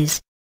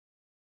decreases.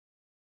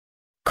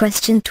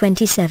 Question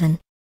 27.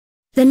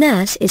 The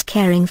nurse is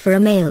caring for a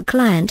male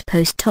client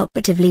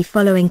post-operatively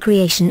following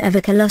creation of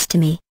a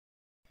colostomy.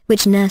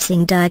 Which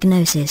nursing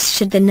diagnosis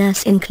should the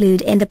nurse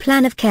include in the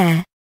plan of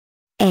care?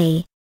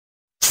 A.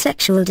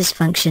 Sexual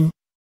dysfunction.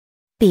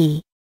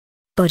 B.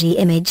 Body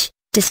image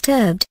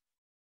disturbed.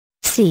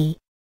 C.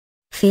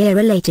 Fear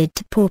related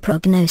to poor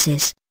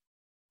prognosis.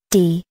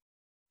 D.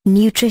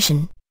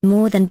 Nutrition,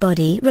 more than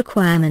body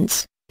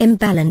requirements,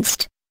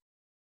 imbalanced.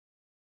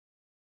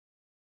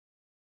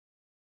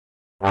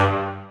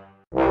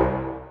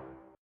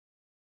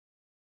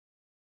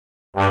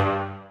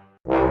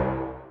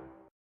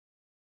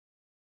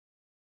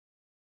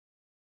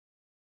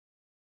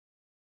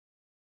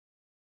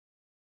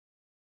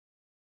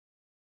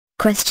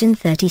 Question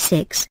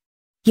 36.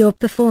 You're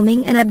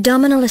performing an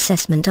abdominal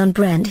assessment on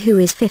Brent, who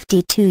is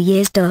 52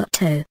 years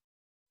old.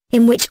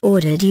 In which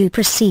order do you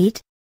proceed?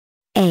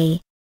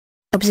 A.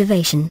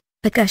 Observation,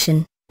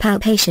 percussion,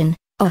 palpation,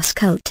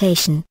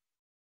 auscultation.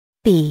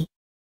 B.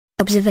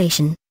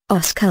 Observation,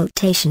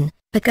 auscultation,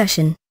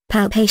 percussion,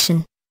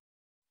 palpation.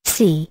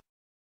 C.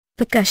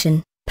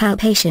 Percussion,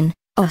 palpation,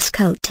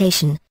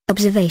 auscultation,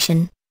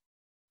 observation.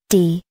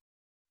 D.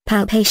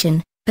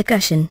 Palpation,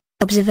 percussion,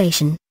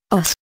 observation,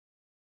 auscultation.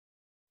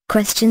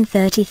 Question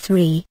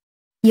 33.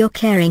 You're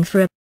caring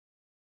for a...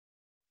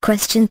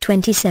 Question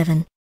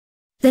 27.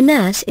 The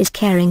nurse is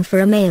caring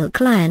for a male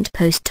client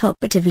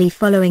post-operatively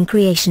following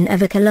creation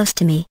of a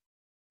colostomy.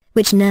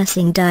 Which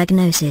nursing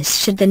diagnosis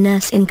should the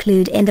nurse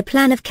include in the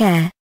plan of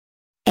care?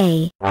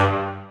 A.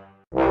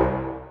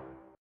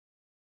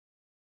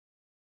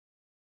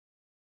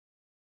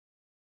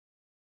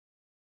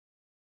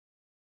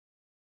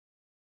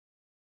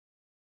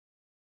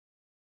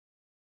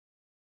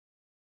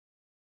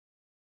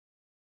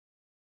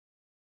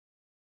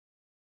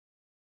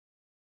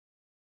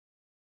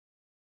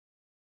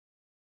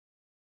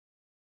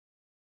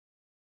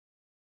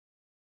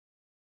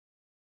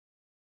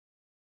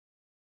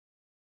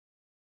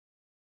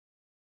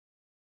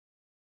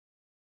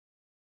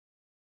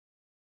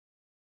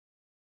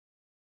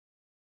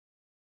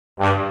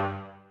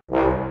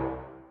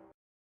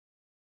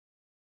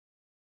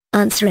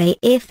 Answer A.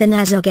 If the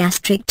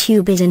nasogastric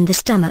tube is in the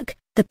stomach,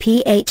 the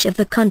pH of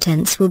the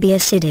contents will be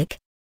acidic.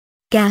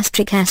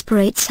 Gastric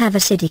aspirates have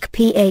acidic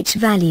pH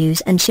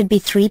values and should be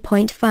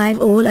 3.5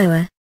 or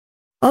lower.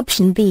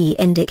 Option B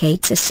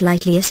indicates a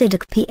slightly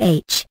acidic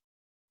pH.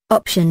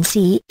 Option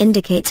C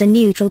indicates a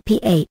neutral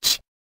pH.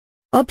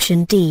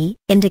 Option D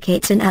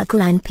indicates an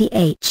alkaline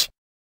pH.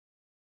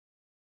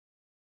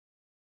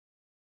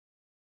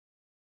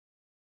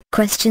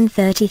 Question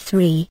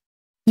 33.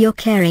 You're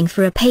caring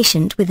for a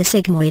patient with a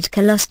sigmoid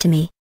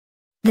colostomy.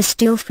 The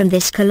stool from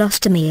this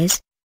colostomy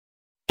is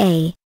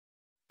A.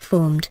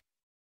 Formed.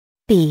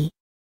 B.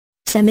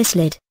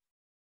 Semi-slid.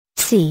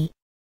 C.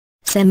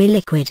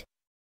 Semi-liquid.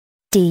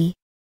 D.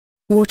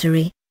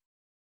 Watery.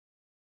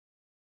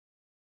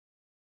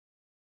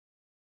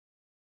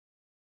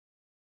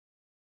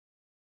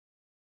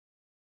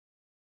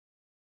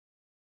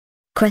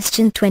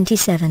 Question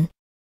 27.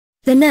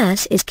 The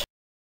nurse is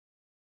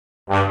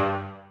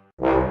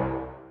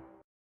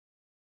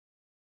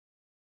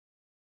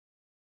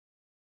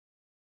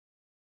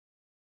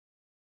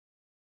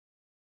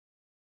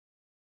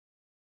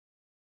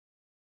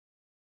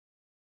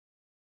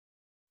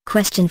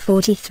Question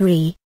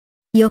 43.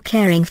 You're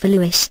caring for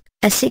Louis,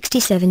 a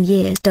 67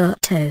 years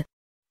old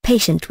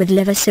patient with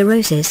liver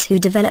cirrhosis who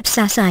develops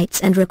ascites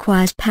and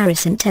requires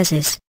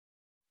paracentesis.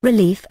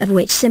 Relief of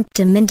which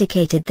symptom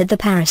indicated that the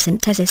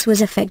paracentesis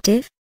was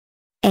effective?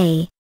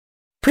 A.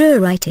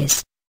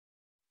 Pruritus.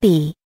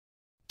 B.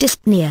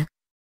 Dyspnea.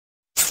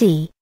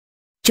 C.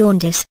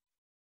 Jaundice.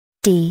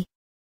 D.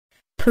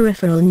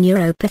 Peripheral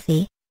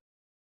neuropathy.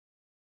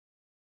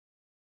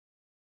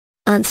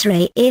 Answer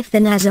A. If the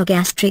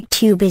nasogastric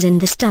tube is in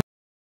the stomach.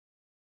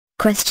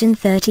 Question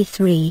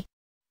 33.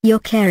 You're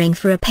caring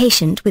for a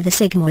patient with a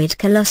sigmoid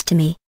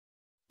colostomy.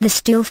 The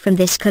stool from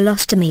this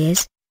colostomy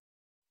is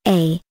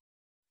A.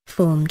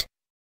 Formed.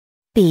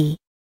 B.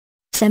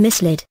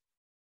 Semi-slid.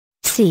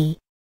 C.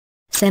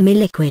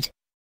 Semi-liquid.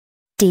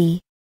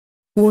 D.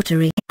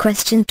 Watery.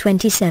 Question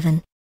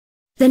 27.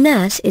 The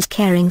nurse is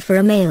caring for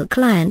a male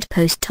client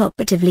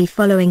post-operatively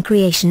following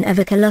creation of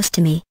a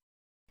colostomy.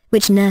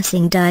 Which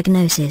nursing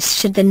diagnosis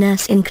should the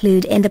nurse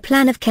include in the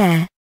plan of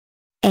care?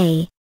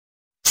 A.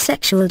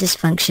 Sexual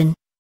dysfunction.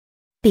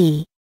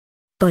 B.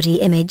 Body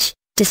image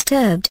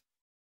disturbed.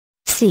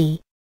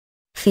 C.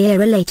 Fear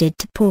related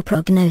to poor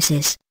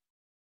prognosis.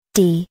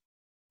 D.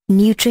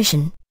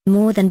 Nutrition,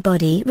 more than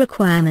body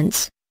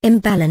requirements,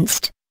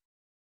 imbalanced.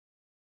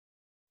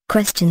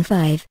 Question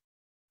 5.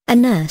 A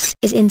nurse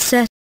is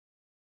inserted.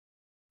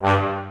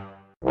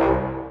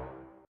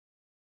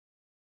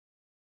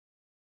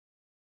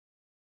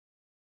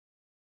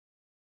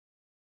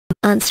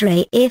 Answer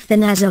A. If the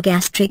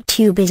nasogastric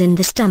tube is in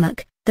the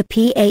stomach, the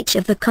pH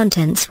of the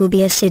contents will be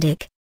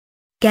acidic.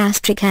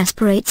 Gastric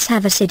aspirates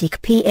have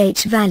acidic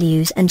pH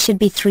values and should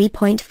be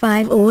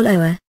 3.5 or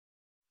lower.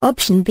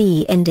 Option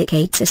B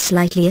indicates a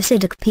slightly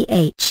acidic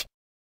pH.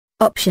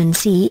 Option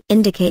C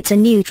indicates a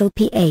neutral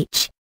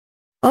pH.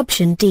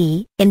 Option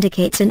D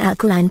indicates an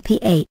alkaline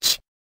pH.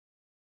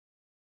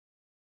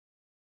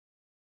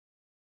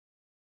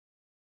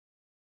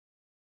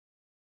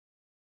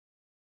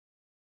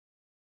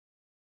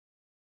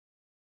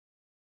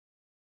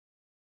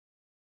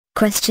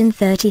 Question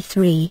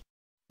 33.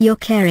 You're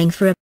caring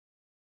for a...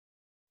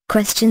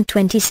 Question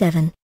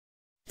 27.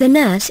 The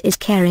nurse is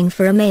caring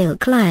for a male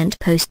client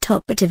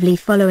post-operatively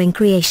following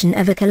creation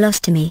of a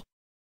colostomy.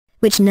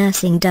 Which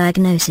nursing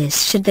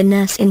diagnosis should the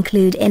nurse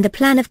include in the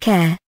plan of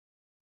care?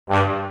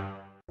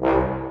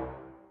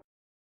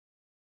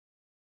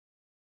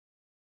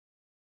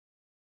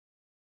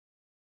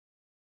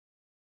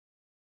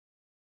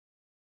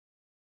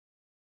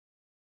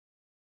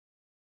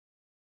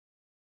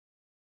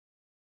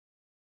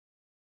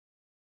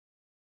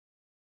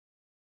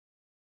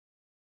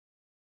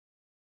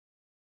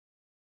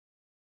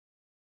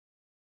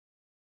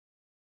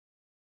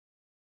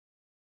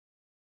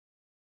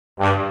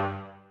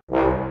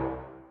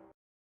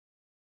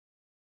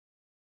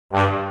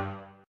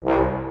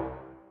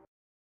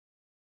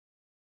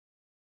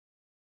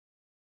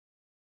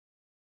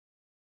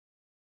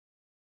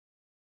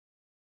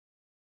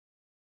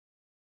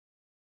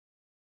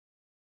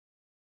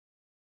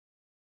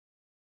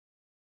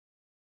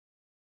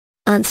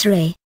 Answer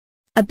A.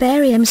 A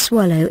barium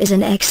swallow is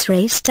an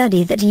X-ray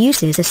study that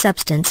uses a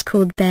substance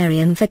called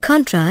barium for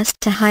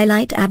contrast to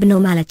highlight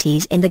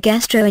abnormalities in the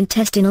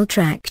gastrointestinal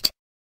tract.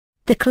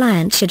 The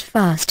client should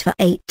fast for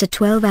 8 to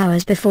 12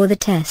 hours before the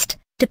test,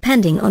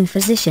 depending on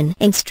physician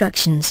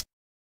instructions.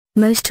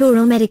 Most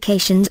oral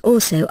medications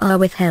also are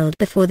withheld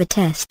before the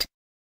test.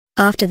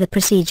 After the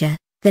procedure,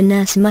 the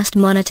nurse must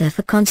monitor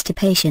for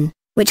constipation,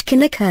 which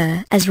can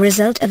occur as a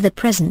result of the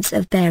presence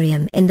of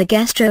barium in the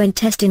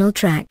gastrointestinal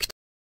tract.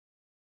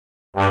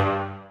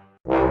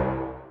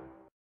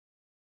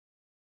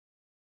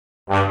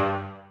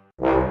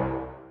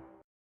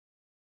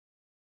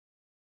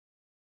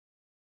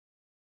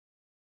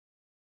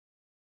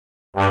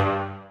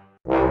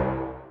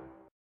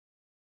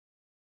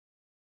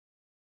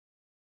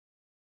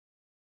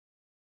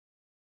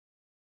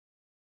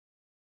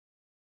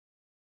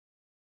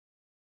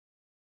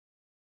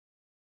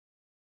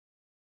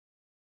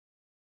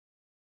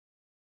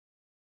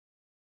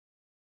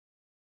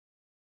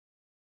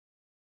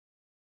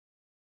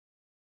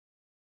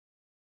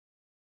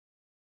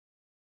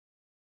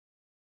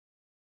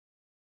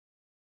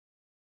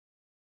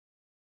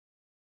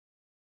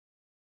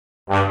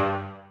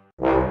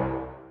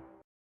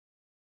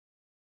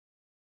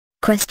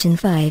 Question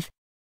 5.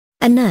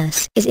 A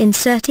nurse is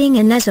inserting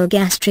a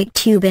nasogastric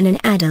tube in an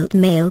adult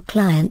male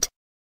client.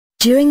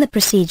 During the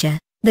procedure,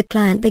 the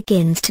client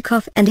begins to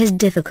cough and has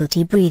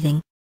difficulty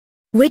breathing.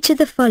 Which of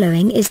the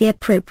following is the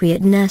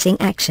appropriate nursing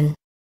action?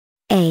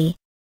 A.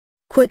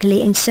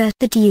 Quickly insert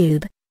the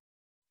tube.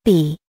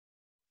 B.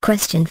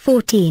 Question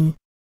 14.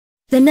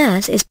 The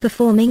nurse is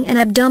performing an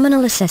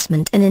abdominal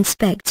assessment and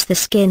inspects the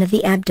skin of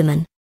the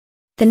abdomen.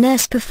 The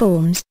nurse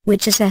performs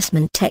which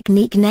assessment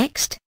technique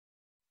next?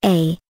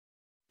 A.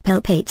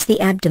 Palpates the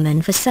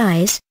abdomen for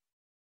size.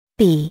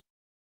 B.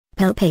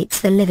 Palpates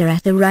the liver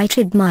at the right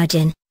rib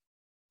margin.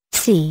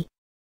 C.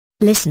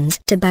 Listens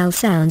to bowel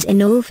sounds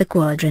in all 4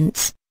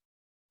 quadrants.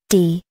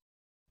 D.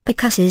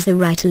 Percusses the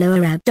right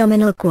lower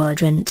abdominal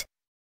quadrant.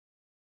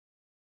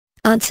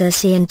 Answer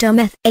C.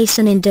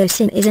 Indomethacin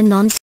indocin is a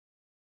non.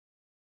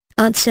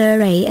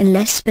 Answer A.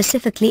 Unless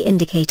specifically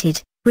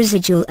indicated,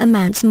 residual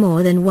amounts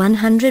more than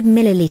 100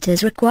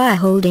 milliliters require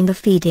holding or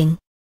feeding.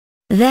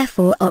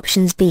 Therefore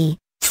options B,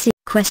 C.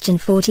 Question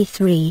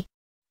 43.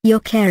 You're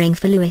caring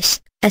for Louis,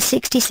 a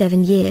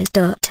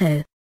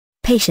 67-year-old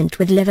patient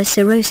with liver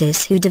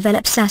cirrhosis who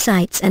develops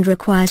ascites and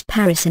requires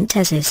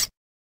paracentesis.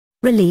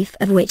 Relief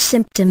of which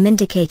symptom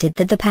indicated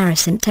that the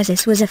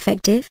paracentesis was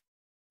effective?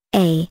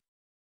 A.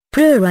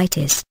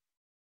 Pruritus.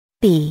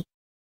 B.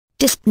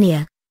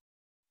 Dyspnea.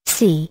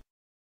 C.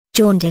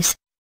 Jaundice.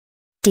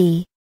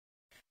 D.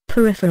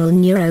 Peripheral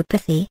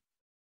neuropathy.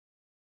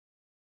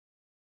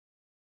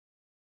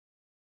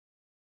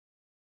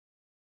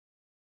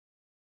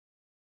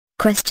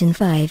 Question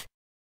 5.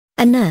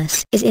 A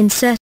nurse is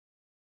insert.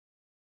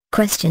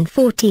 Question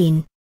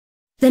 14.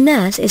 The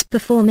nurse is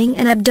performing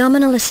an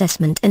abdominal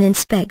assessment and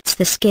inspects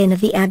the skin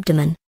of the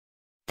abdomen.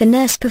 The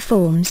nurse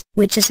performs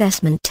which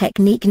assessment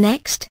technique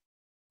next?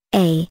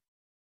 A.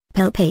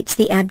 Palpates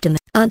the abdomen.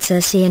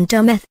 Answer C.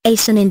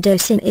 Indomethacin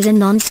indocin is a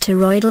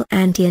non-steroidal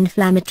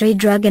anti-inflammatory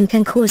drug and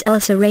can cause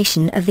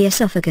ulceration of the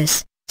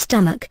esophagus,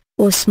 stomach,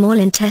 or small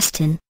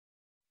intestine.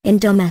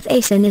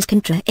 Indomethacin is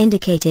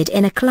contraindicated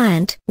in a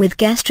client with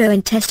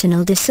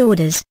gastrointestinal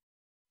disorders.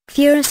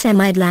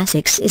 Furosemide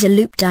Lasix is a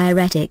loop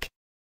diuretic.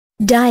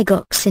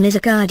 Digoxin is a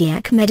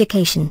cardiac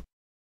medication.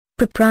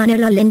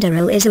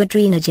 Propranolol is a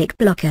adrenergic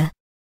blocker.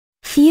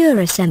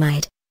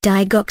 Furosemide,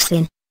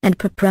 digoxin, and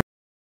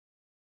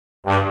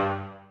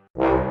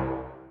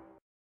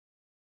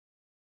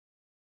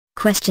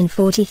Question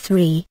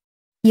 43.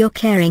 You're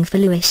caring for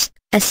Louis,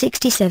 a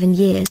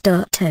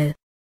 67-year-old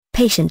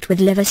patient with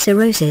liver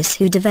cirrhosis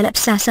who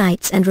develops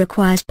ascites and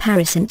requires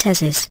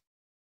paracentesis.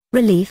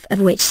 relief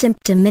of which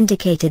symptom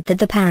indicated that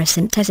the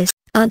paracentesis.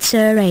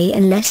 Answer A.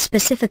 Unless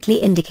specifically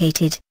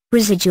indicated,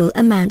 residual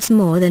amounts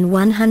more than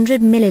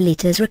 100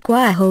 milliliters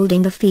require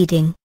holding the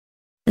feeding.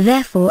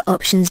 Therefore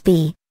options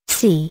B,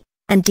 C,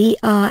 and D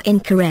are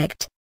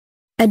incorrect.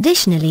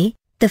 Additionally,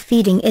 the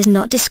feeding is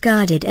not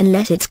discarded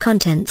unless its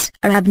contents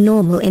are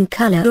abnormal in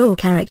color or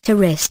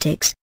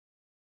characteristics.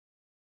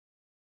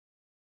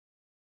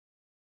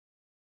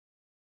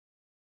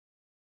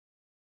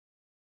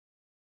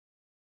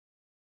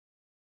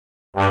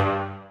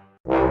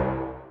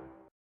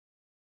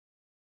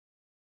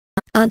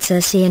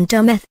 Answer C.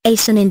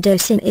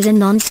 Indomethacin is a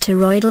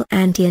non-steroidal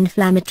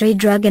anti-inflammatory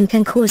drug and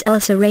can cause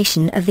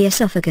ulceration of the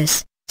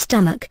esophagus,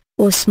 stomach,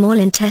 or small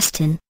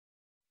intestine.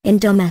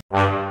 Indometh.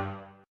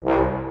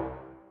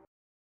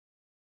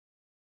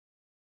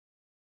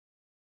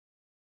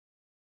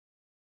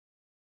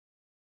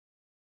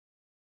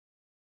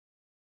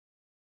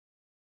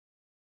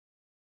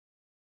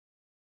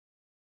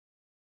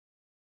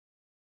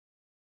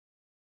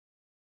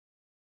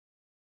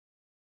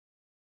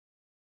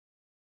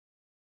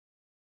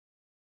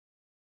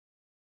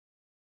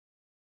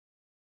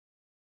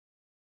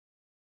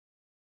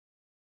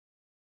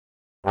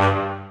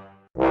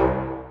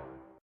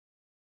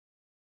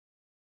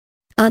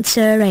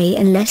 Answer A.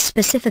 Unless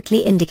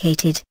specifically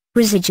indicated,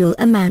 residual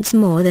amounts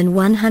more than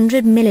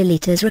 100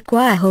 milliliters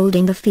require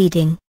holding the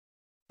feeding.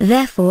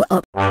 Therefore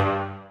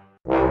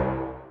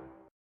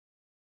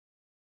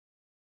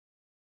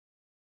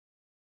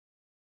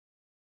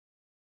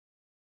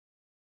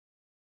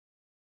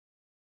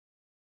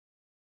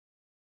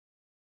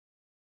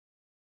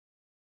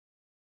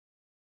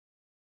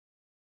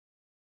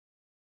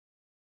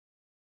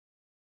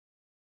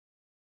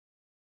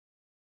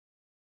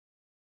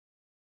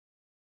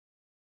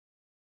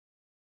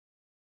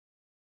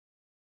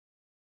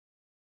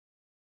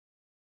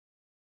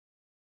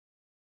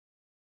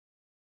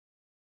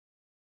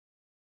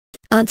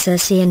Answer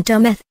C.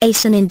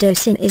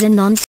 Indomethacin is a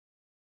non.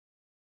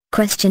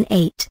 Question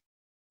 8.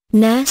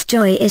 Nurse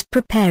Joy is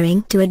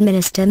preparing to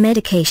administer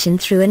medication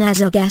through a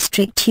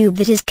nasogastric tube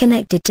that is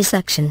connected to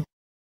suction.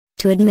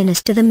 To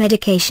administer the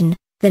medication,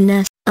 the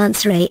nurse.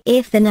 Answer A.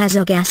 If the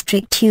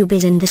nasogastric tube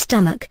is in the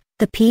stomach,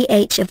 the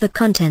pH of the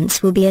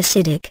contents will be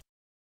acidic.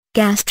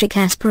 Gastric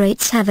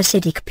aspirates have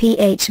acidic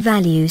pH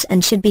values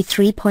and should be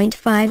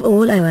 3.5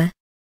 or lower.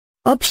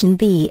 Option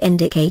B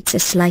indicates a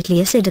slightly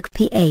acidic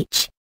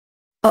pH.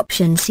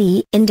 Option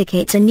C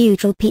indicates a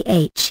neutral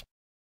pH.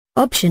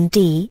 Option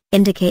D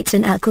indicates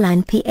an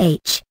alkaline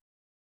pH.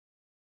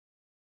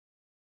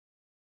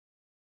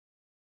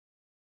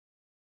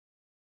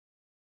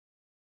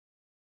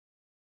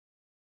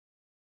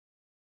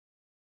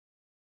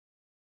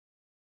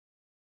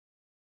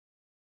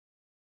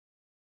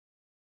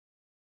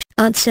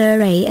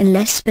 Answer A.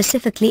 Unless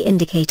specifically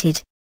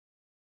indicated.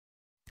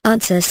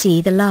 Answer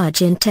C. The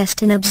large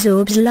intestine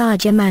absorbs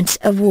large amounts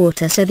of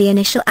water, so the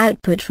initial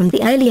output from the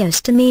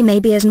ileostomy may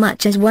be as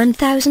much as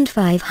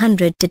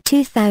 1,500 to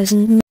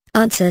 2,000.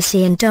 Answer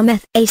C.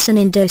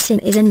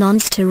 Indomethacin is a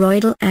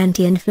non-steroidal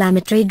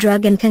anti-inflammatory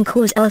drug and can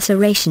cause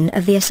ulceration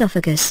of the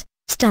esophagus,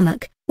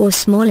 stomach, or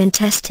small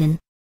intestine.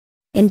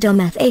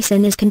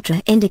 Indomethacin is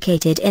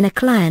contraindicated in a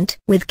client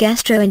with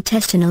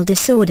gastrointestinal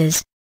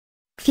disorders.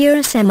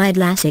 Furosemide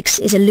Lasix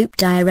is a loop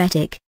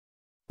diuretic.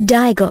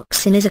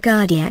 Digoxin is a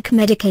cardiac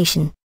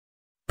medication.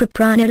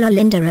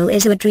 Propranolol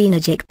is a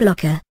adrenergic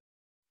blocker.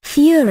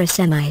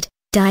 Furosemide,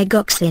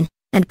 digoxin,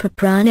 and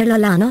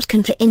propranolol are not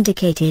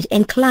contraindicated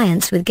in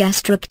clients with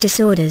gastric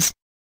disorders.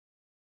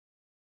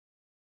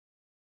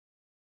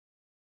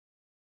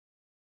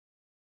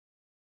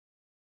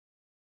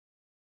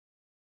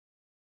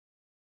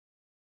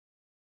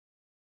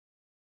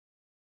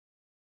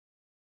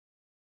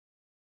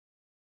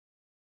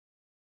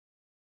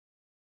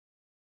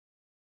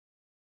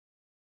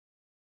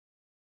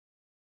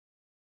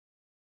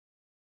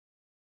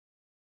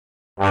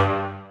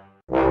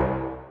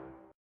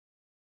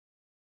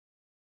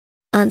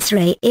 Answer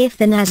A. If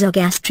the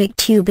nasogastric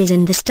tube is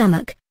in the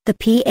stomach, the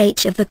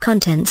pH of the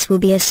contents will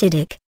be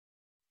acidic.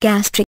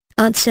 Gastric.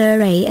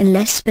 Answer A.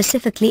 Unless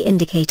specifically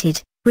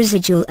indicated,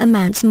 residual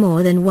amounts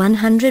more than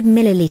 100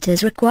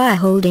 milliliters require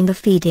holding the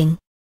feeding.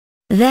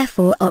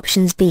 Therefore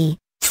options B,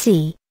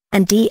 C,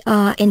 and D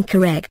are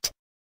incorrect.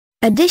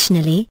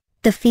 Additionally,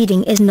 the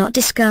feeding is not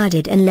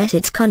discarded unless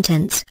its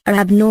contents are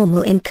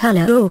abnormal in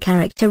color or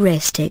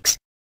characteristics.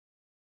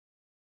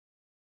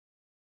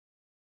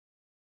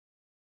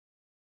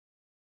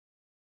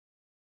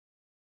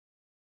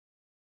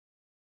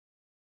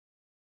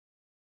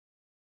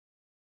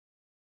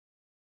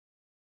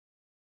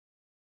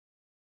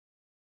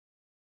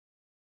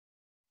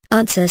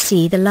 Answer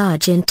C. The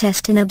large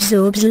intestine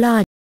absorbs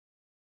large.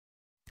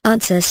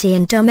 Answer C.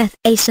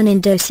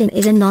 Indomethacin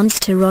is a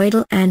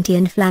non-steroidal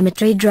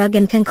anti-inflammatory drug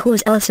and can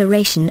cause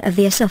ulceration of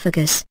the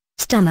esophagus,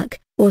 stomach,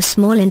 or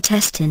small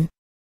intestine.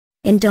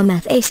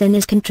 Indomethacin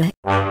is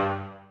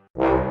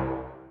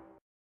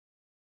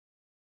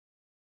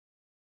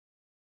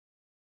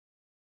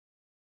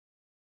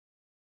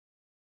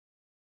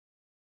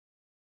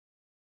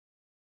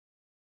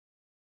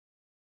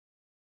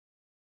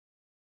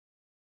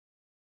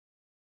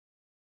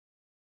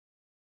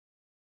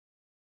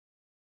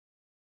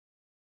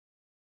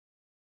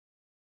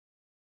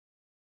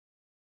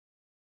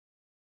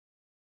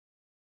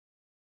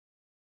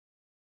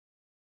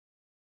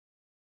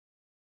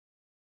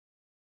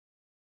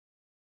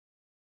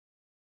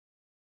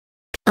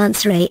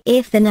Answer A.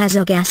 If the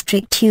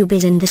nasogastric tube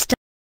is in the stomach.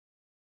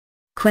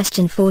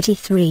 Question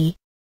 43.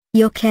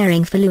 You're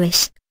caring for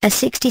Louis, a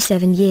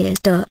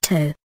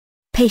 67-year-old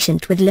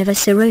patient with liver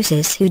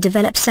cirrhosis who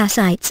develops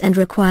ascites and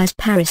requires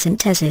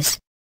paracentesis.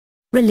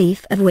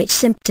 Relief of which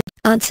symptom?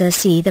 Answer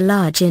C. The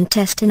large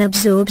intestine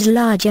absorbs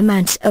large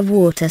amounts of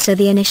water, so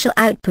the initial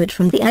output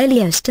from the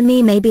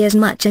ileostomy may be as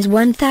much as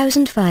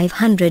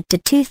 1,500 to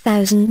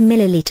 2,000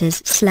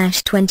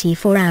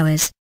 milliliters/24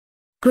 hours.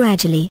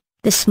 Gradually,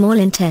 the small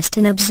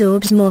intestine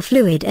absorbs more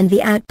fluid and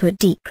the output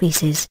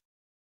decreases.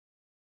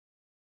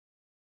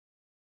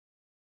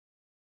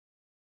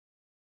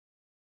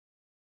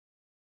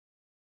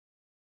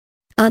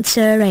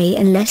 Answer A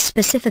unless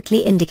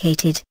specifically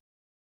indicated.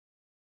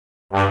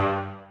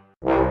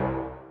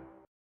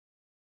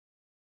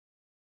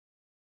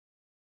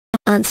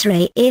 Answer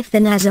A. If the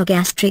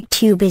nasogastric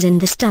tube is in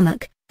the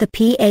stomach, the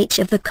pH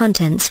of the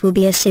contents will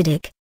be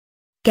acidic.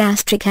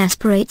 Gastric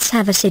aspirates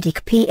have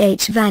acidic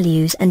pH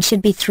values and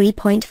should be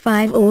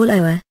 3.5 or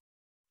lower.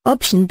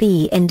 Option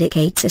B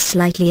indicates a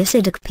slightly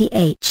acidic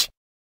pH.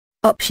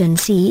 Option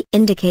C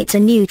indicates a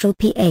neutral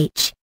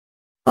pH.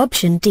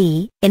 Option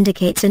D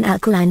indicates an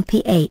alkaline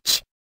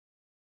pH.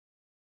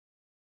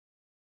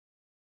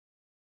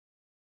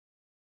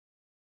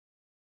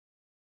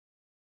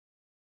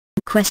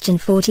 Question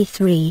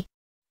 43.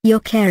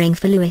 You're caring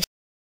for Louis.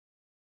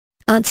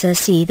 Answer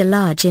C. The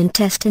large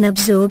intestine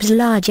absorbs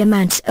large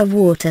amounts of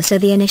water, so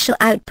the initial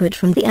output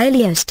from the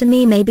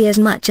ileostomy may be as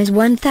much as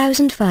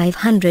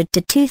 1,500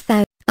 to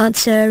 2,000.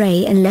 Answer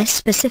A unless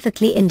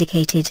specifically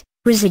indicated.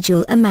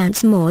 Residual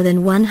amounts more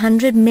than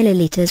 100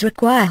 milliliters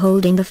require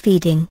holding or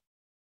feeding.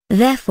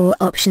 Therefore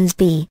options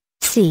B,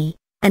 C,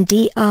 and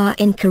D are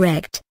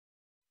incorrect.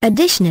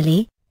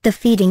 Additionally, the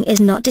feeding is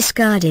not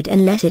discarded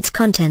unless its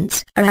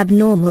contents are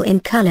abnormal in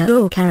color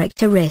or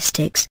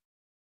characteristics.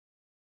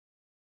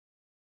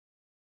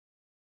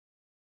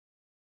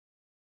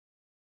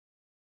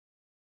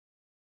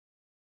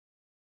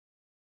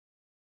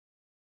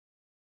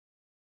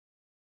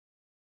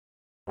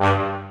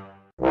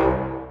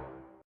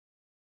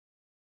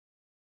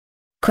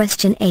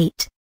 Question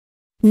 8.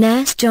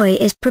 Nurse Joy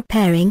is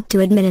preparing to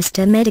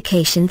administer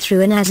medication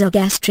through a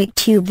nasogastric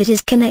tube that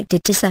is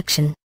connected to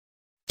suction.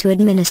 To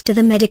administer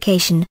the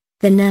medication,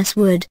 the nurse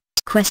would.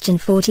 Question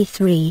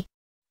 43.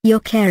 You're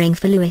caring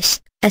for Louis,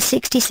 a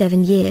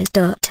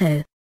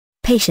 67-year-old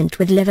patient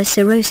with liver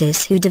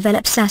cirrhosis who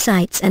develops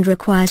ascites and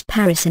requires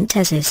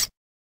paracentesis.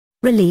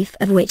 Relief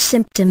of which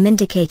symptom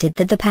indicated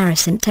that the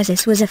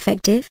paracentesis was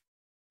effective?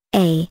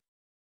 A.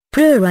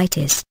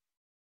 Pruritus.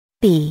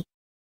 B.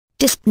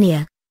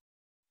 Dyspnea.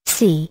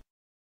 C.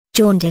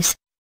 Jaundice.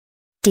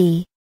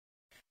 D.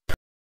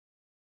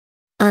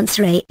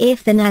 Answer A.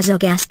 If the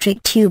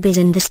nasogastric tube is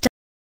in the stomach.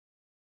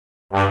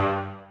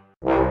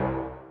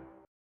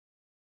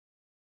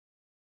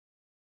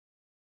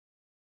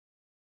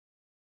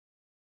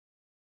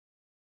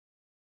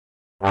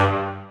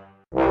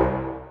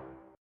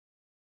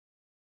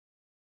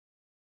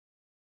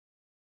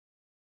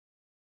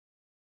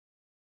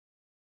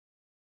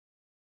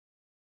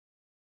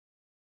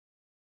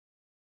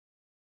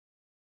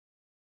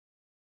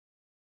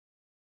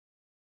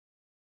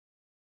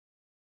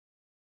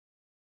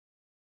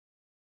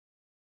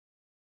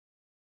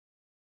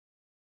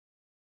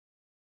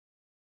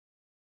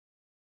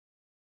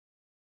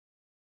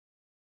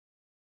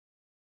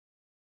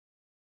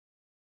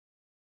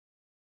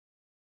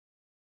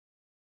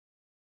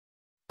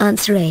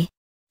 Answer A.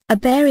 A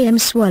barium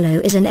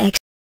swallow is an X.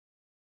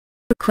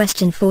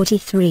 Question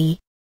 43.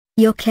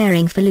 You're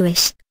caring for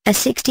Louis, a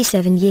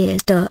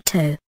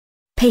 67-year-old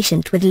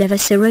patient with liver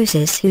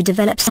cirrhosis who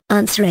develops.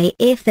 Answer A.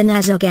 If the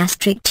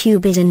nasogastric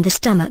tube is in the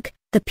stomach,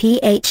 the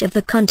pH of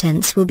the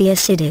contents will be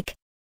acidic.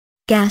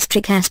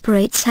 Gastric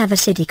aspirates have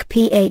acidic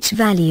pH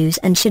values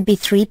and should be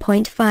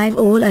 3.5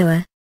 or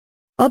lower.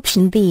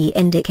 Option B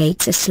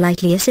indicates a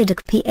slightly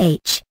acidic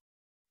pH.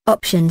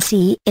 Option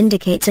C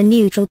indicates a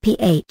neutral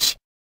pH.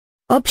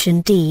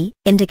 Option D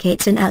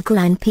indicates an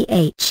alkaline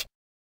pH.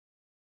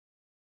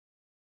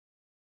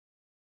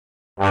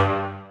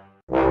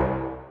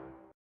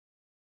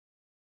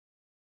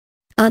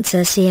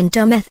 Answer C.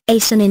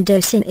 Indomethacin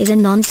indocin is a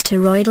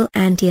non-steroidal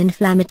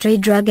anti-inflammatory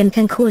drug and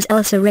can cause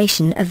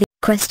ulceration of the.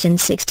 Question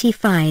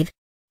 65.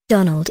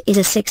 Donald is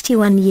a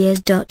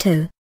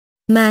 61-year-old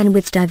man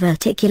with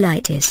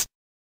diverticulitis.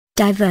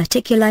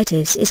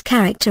 Diverticulitis is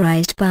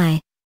characterized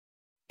by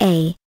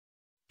A.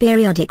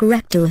 Periodic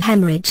rectal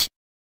hemorrhage.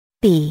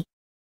 B.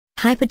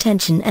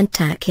 Hypertension and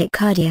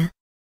tachycardia.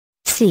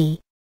 C.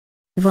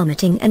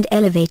 Vomiting and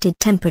elevated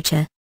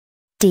temperature.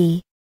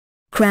 D.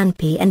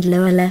 Crampy and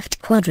lower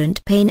left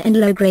quadrant pain and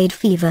low-grade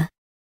fever.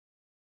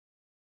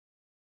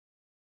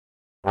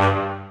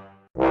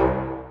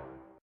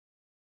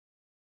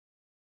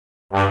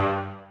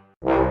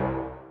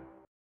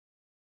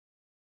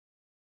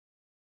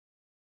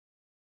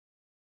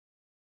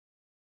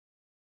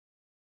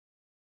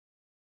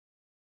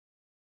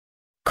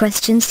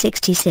 Question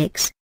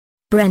 66.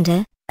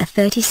 Brenda, a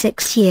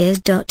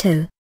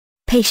 36-year-old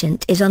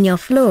patient is on your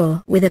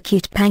floor with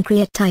acute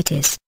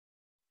pancreatitis.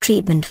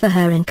 Treatment for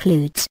her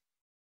includes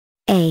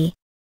A.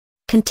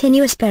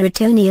 Continuous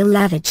peritoneal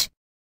lavage.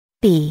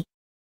 B.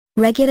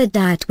 Regular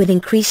diet with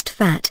increased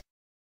fat.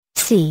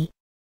 C.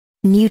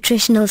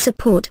 Nutritional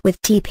support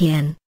with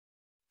TPN.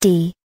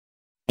 D.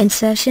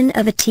 Insertion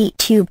of a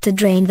T-tube to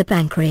drain the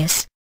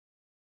pancreas.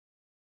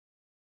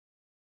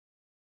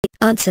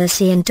 Answer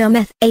C.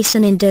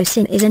 Indomethacin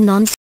indocin is a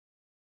non.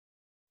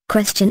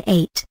 Question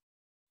 8.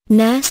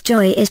 Nurse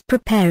Joy is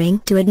preparing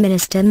to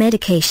administer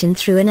medication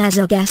through a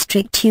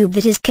nasogastric tube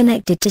that is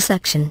connected to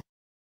suction.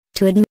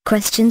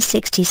 Question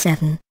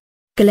 67.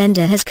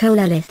 Glenda has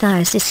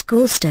cholelithiasis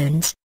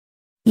gallstones.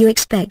 You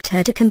expect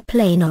her to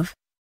complain of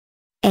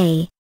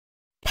A.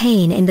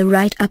 Pain in the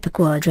right upper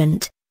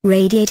quadrant,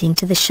 radiating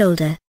to the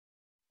shoulder.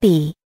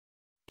 B.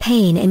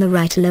 Pain in the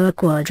right lower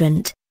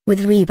quadrant,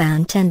 with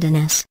rebound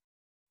tenderness.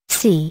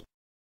 C.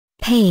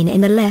 Pain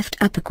in the left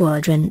upper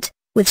quadrant,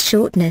 with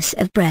shortness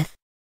of breath.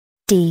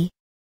 D.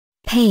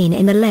 Pain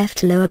in the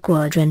left lower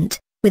quadrant,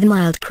 with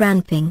mild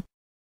cramping.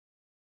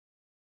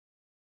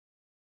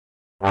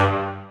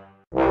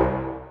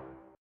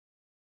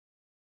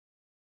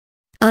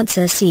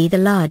 Answer C. The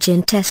large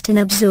intestine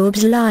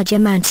absorbs large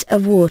amounts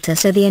of water,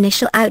 so the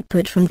initial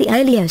output from the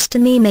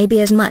ileostomy may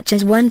be as much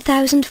as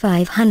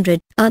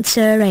 1,500.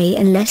 Answer A.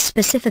 Unless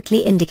specifically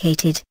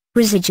indicated,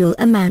 residual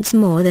amounts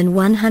more than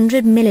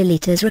 100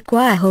 milliliters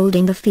require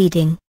holding the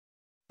feeding.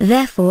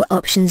 Therefore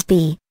options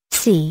B,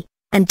 C,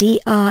 and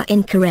D are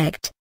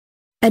incorrect.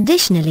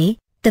 Additionally,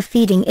 the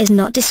feeding is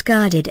not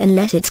discarded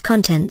unless its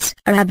contents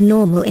are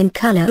abnormal in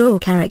color or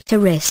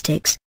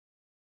characteristics.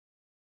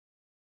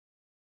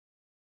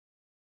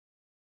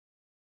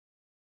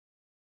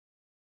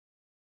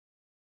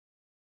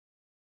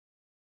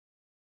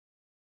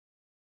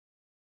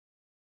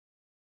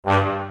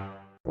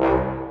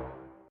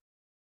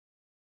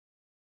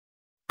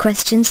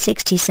 Question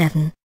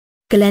 67.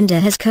 Glenda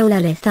has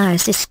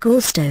cholelithiasis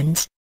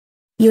gallstones.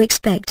 You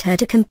expect her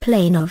to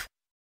complain of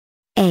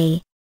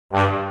A.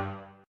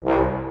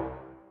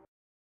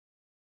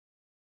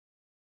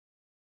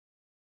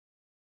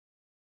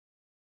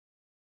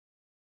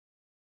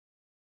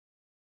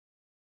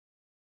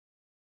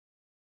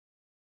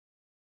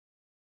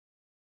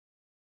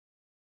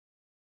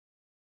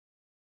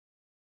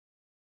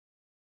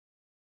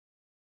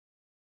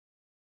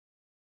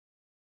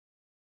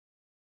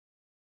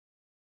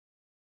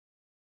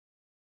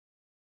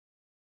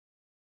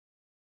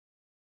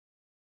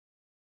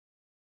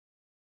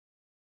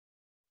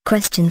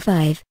 Question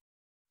 5.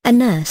 A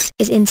nurse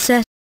is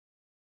inserted.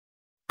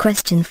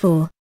 Question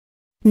 4.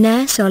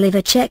 Nurse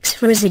Oliver checks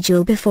for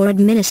residual before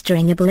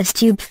administering a bolus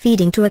tube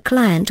feeding to a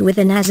client with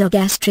a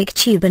nasogastric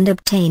tube and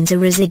obtains a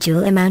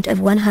residual amount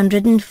of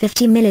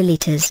 150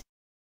 milliliters.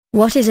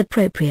 What is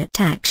appropriate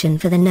action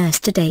for the nurse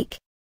to take?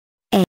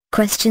 A.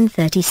 Question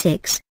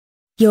 36.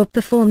 You're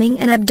performing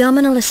an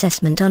abdominal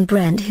assessment on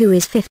Brent, who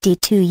is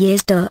 52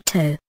 years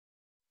old.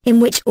 In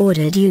which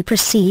order do you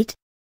proceed?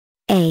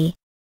 A.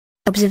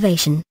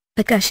 Observation,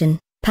 percussion,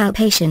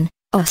 palpation,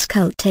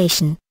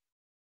 auscultation.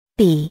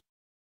 B.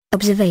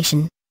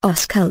 Observation,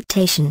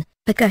 auscultation,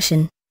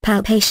 percussion,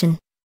 palpation.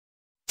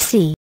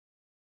 C.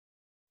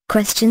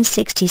 Question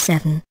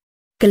 67.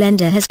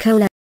 Glenda has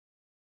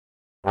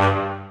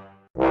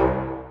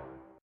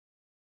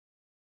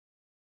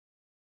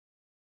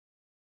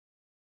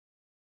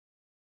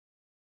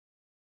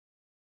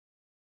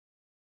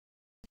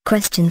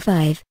Question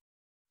 5.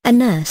 A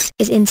nurse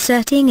is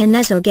inserting a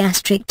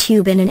nasogastric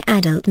tube in an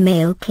adult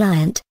male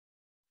client.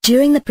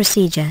 During the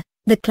procedure,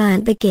 the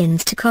client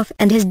begins to cough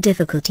and has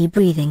difficulty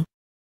breathing.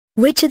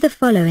 Which of the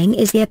following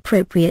is the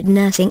appropriate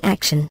nursing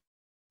action?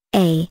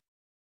 A.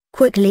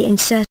 Quickly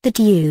insert the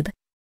tube.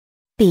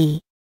 B.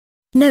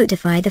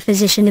 Notify the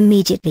physician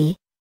immediately.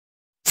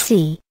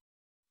 C.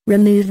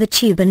 Remove the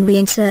tube and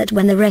reinsert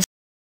when the rest.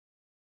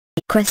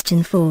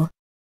 Question 4.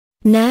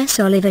 Nurse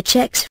Oliver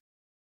checks.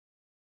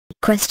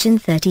 Question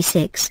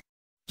 36.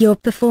 You're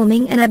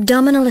performing an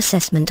abdominal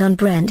assessment on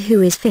Brent,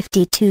 who is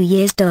 52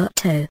 years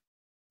old.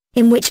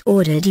 In which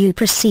order do you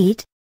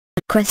proceed?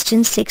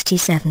 Question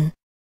 67.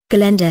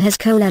 Glenda has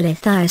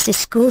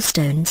cholelithiasis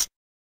gallstones.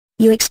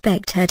 You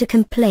expect her to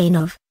complain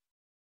of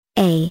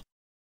A.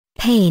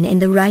 Pain in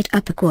the right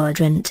upper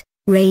quadrant,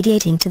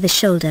 radiating to the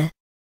shoulder.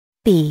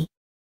 B.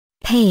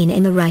 Pain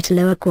in the right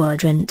lower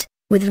quadrant,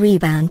 with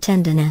rebound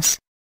tenderness.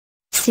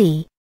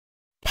 C.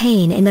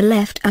 Pain in the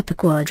left upper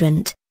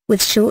quadrant,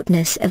 with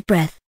shortness of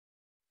breath.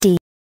 D.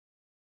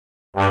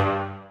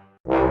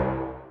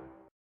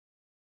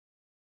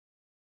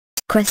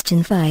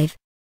 Question 5.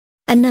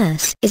 A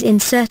nurse is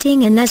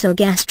inserting a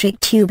nasogastric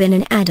tube in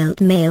an adult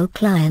male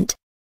client.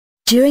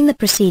 During the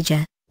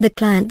procedure, the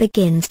client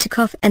begins to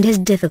cough and has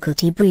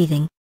difficulty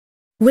breathing.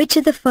 Which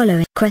of the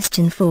following?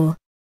 Question 4.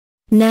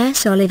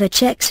 Nurse Oliver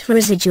checks for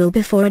residual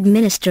before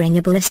administering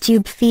a bolus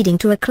tube feeding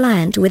to a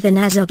client with a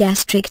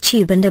nasogastric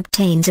tube and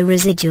obtains a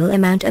residual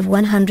amount of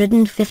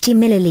 150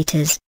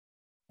 milliliters.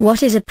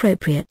 What is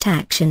appropriate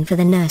action for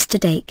the nurse to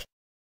take?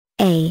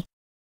 A.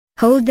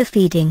 Hold the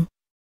feeding.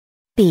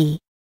 B.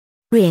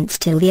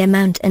 Reinstill the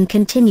amount and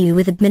continue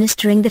with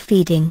administering the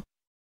feeding.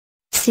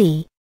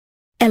 C.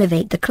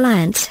 Elevate the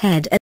client's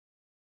head.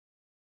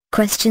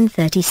 Question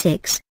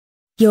 36.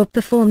 You're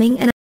performing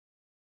an...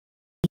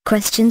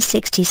 Question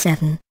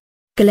 67.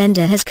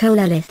 Glenda has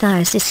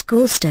cholelithiasis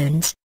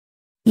gallstones.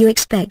 You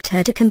expect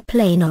her to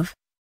complain of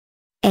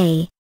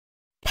A.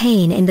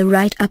 Pain in the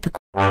right upper...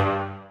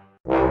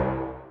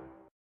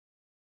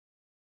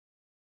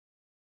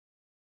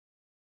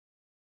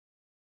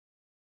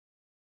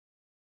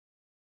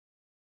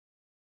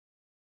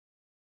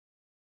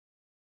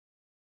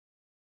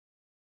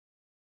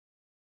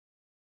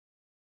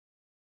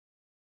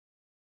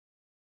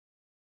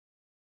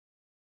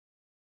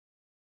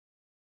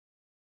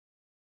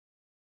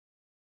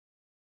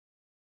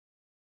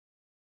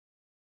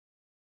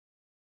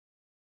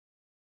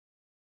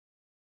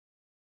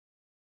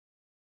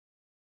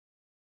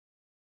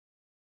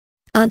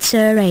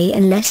 Answer A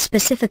unless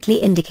specifically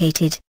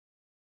indicated.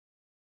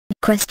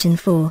 Question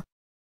 4.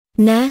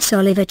 Nurse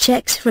Oliver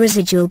checks for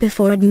residual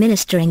before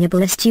administering a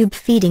bolus tube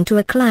feeding to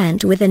a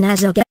client with a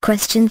nasogastric.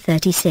 Question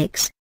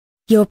 36.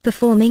 You're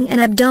performing an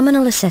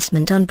abdominal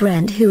assessment on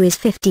Brent, who is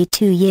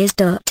 52 years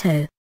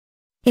old.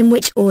 In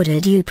which order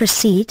do you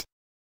proceed?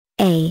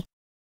 A.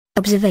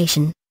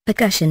 Observation,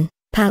 percussion,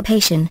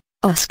 palpation,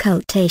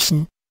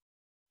 auscultation.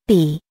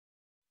 B.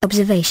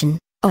 Observation,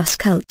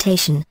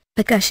 auscultation,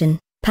 percussion,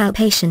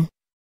 palpation.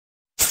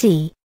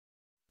 C.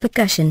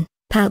 Percussion,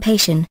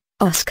 palpation,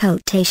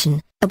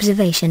 auscultation,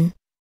 observation.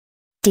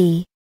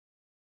 D.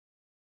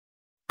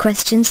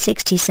 Question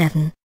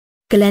 67.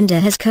 Glenda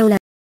has cholera.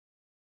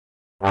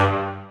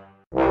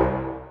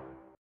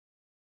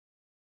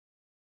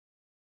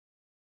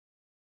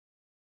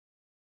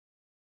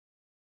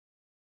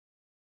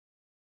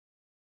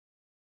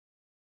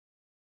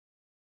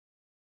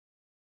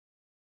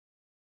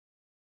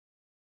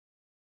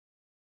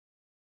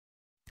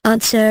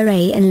 Answer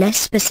A unless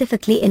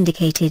specifically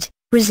indicated.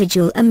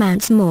 Residual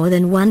amounts more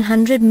than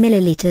 100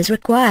 milliliters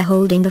require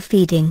holding the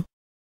feeding.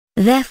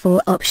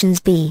 Therefore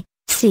options B,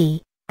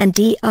 C, and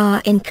D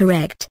are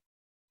incorrect.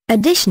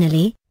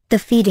 Additionally, the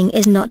feeding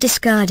is not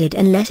discarded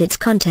unless its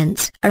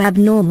contents are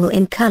abnormal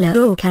in color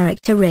or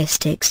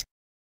characteristics.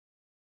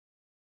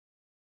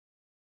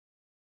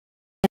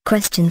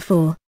 Question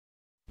 4.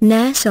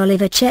 Nurse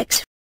Oliver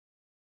checks.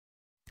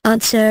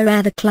 Answer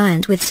A. The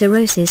client with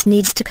cirrhosis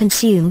needs to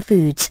consume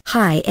foods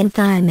high in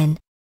thiamine.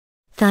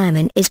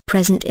 Thiamine is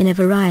present in a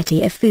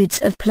variety of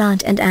foods of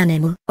plant and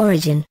animal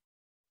origin.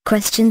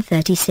 Question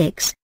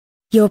 36.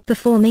 You're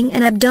performing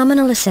an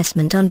abdominal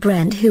assessment on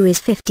Brent, who is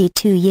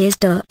 52 years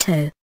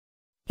old.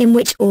 In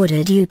which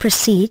order do you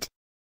proceed?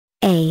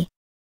 A.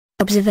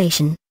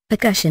 Observation,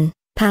 percussion,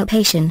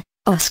 palpation,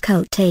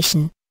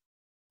 auscultation.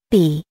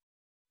 B.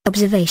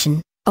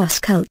 Observation,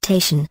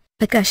 auscultation,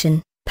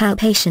 percussion,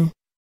 palpation.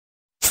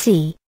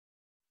 C.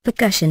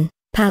 Percussion,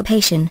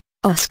 palpation,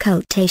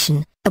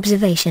 auscultation,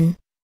 observation.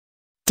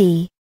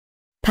 D.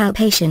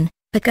 Palpation,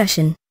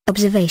 percussion,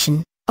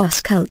 observation,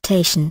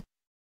 auscultation.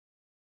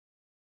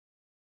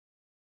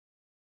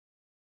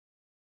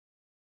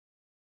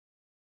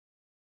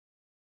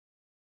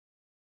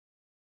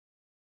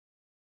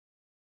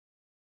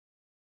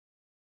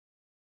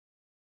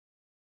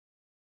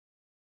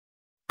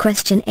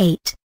 Question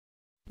 8.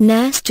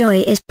 Nurse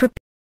Joy is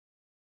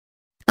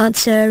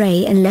Answer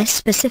A unless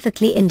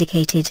specifically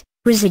indicated.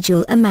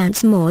 Residual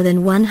amounts more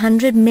than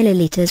 100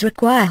 milliliters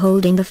require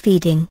holding the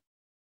feeding.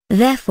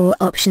 Therefore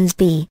options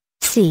B,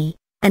 C,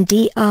 and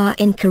D are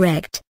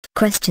incorrect.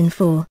 Question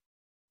 4.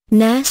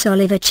 Nurse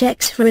Oliver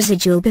checks for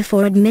residual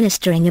before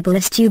administering a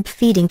bolus tube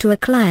feeding to a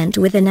client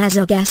with a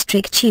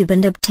nasogastric tube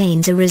and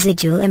obtains a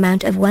residual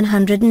amount of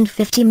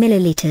 150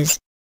 milliliters.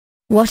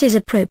 What is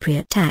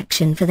appropriate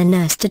action for the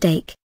nurse to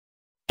take?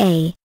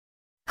 A.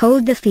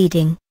 Hold the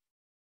feeding.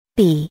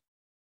 B.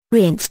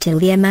 Reinstill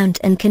the amount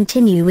and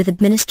continue with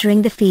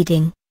administering the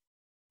feeding.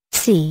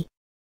 C.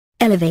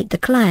 Elevate the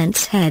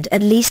client's head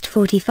at least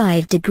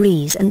 45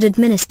 degrees and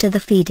administer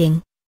the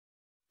feeding.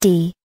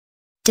 D.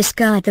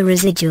 Discard the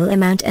residual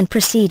amount and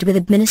proceed with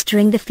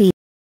administering the feed.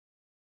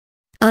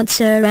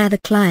 Answer A. The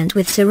client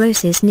with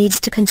cirrhosis needs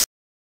to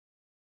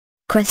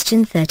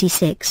Question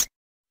 36.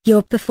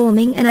 You're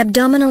performing an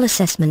abdominal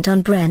assessment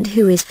on Brent,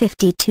 who is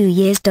 52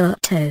 years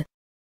old.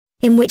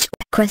 In which...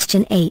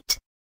 Question 8.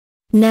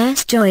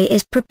 Nurse Joy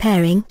is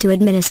preparing to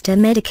administer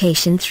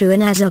medication through a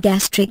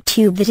nasogastric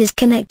tube that is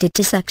connected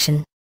to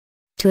suction.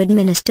 To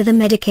administer the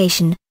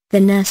medication, the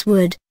nurse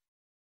would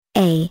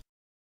A.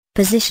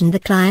 Position the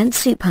client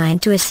supine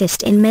to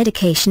assist in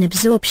medication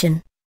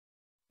absorption.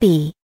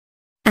 B.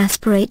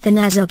 Aspirate the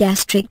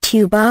nasogastric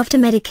tube after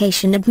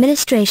medication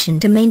administration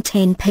to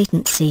maintain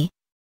patency.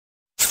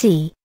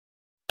 C.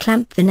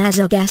 Clamp the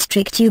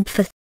nasogastric tube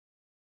for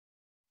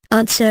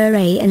Answer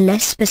A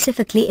unless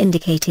specifically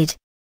indicated.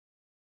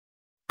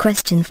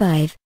 Question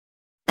 5.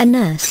 A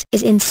nurse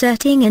is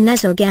inserting a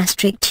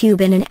nasogastric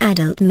tube in an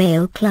adult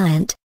male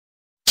client.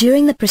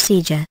 During the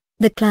procedure,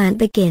 the client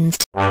begins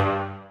to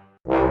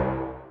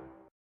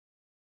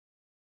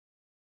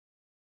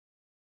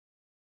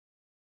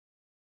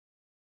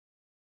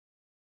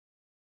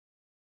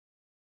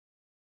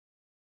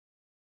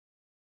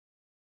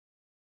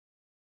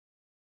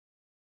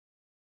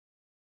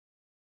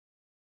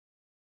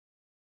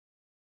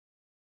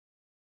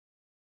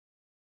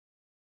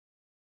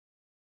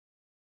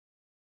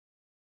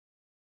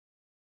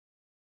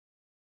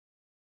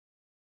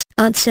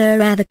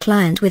Answer A. The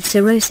client with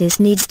cirrhosis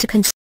needs to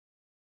consume.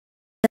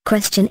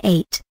 Question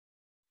 8.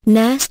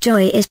 Nurse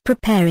Joy is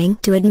preparing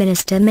to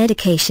administer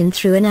medication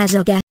through a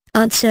nasogastric.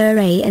 Answer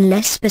A.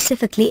 Unless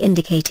specifically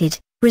indicated,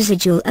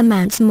 residual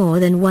amounts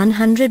more than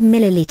 100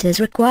 milliliters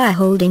require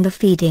holding the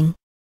feeding.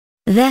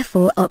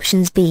 Therefore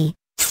options B,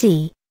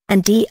 C,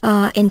 and D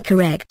are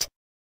incorrect.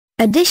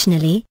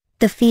 Additionally,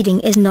 the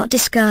feeding is not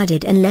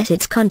discarded unless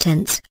its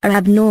contents are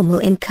abnormal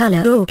in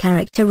color or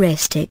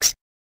characteristics.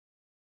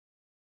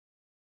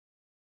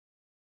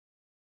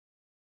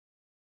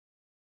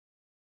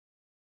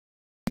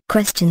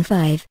 Question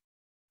 5.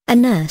 A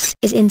nurse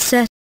is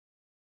inserting.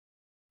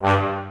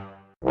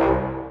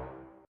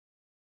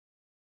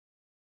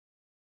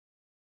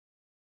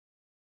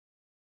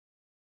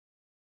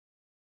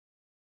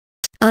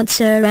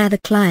 Answer A.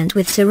 The client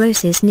with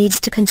cirrhosis needs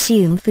to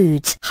consume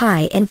foods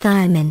high in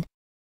thiamine.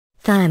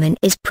 Thiamine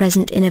is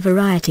present in a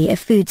variety of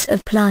foods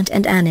of plant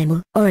and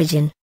animal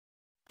origin.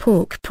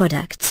 Pork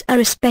products are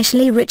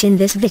especially rich in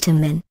this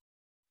vitamin.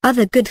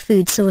 Other good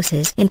food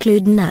sources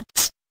include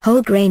nuts,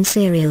 whole grain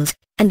cereals,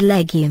 and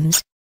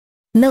legumes.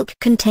 Milk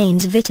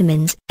contains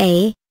vitamins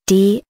A,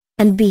 D,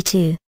 and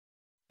B2.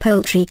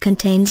 Poultry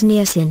contains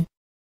niacin.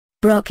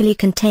 Broccoli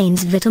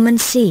contains vitamin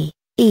C,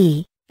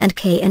 E, and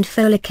K and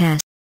folic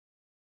acid.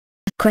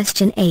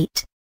 Question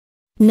 8.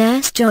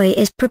 Nurse Joy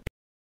is prepared.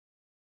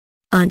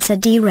 Answer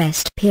D.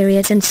 Rest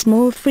periods and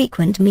small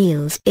frequent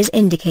meals is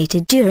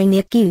indicated during the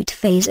acute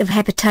phase of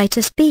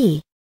hepatitis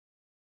B.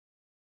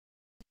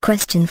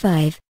 Question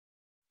 5.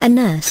 A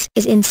nurse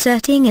is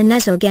inserting a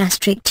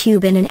nasogastric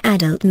tube in an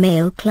adult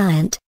male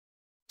client.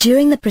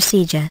 During the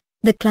procedure,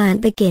 the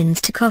client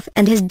begins to cough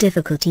and has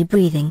difficulty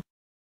breathing.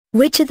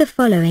 Which of the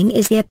following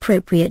is the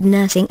appropriate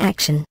nursing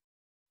action?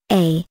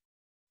 A.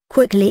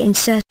 Quickly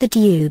insert the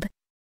tube.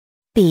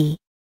 B.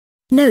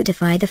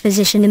 Notify the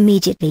physician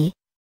immediately.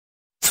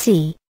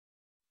 C.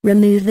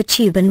 Remove the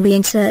tube and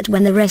reinsert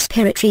when the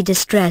respiratory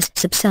distress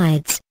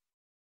subsides.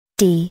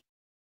 D.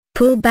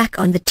 Pull back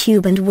on the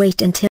tube and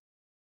wait until.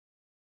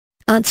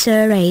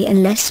 Answer A.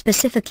 Unless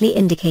specifically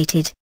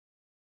indicated.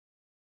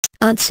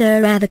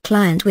 Answer A. The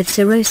client with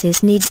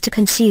cirrhosis needs to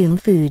consume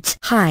foods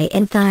high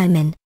in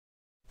thiamine.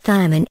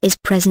 Thiamine is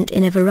present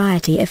in a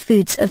variety of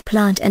foods of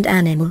plant and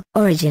animal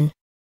origin.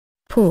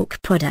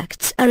 Pork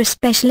products are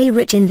especially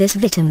rich in this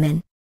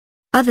vitamin.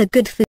 Other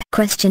good food.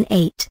 Question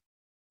 8.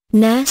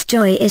 Nurse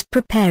Joy is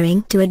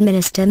preparing to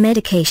administer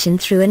medication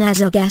through a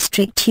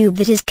nasogastric tube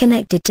that is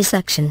connected to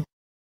suction.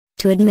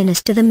 To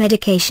administer the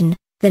medication,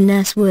 the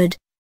nurse would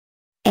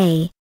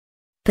A.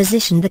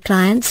 Position the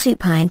client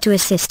supine to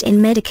assist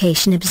in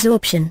medication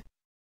absorption.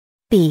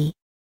 B.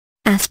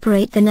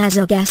 Aspirate the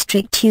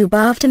nasogastric tube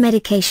after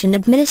medication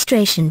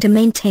administration to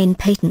maintain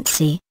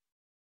patency.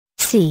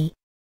 C.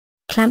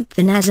 Clamp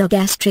the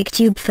nasogastric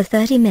tube for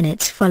 30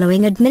 minutes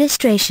following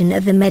administration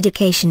of the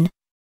medication.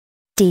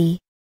 D.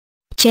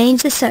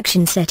 Change the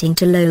suction setting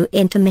to low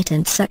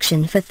intermittent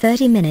suction for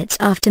 30 minutes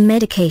after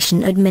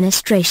medication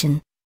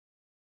administration.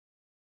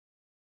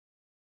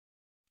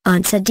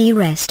 Answer D.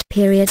 Rest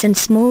periods and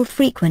small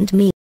frequent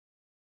meals.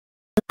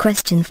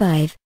 Question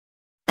 5.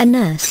 A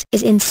nurse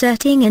is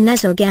inserting a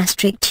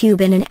nasogastric tube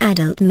in an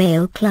adult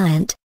male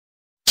client.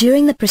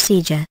 During the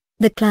procedure,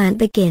 the client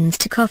begins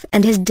to cough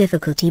and has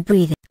difficulty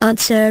breathing.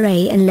 Answer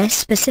A. Unless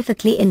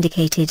specifically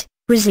indicated,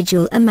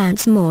 residual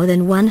amounts more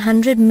than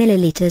 100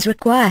 milliliters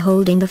require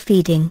holding the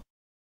feeding.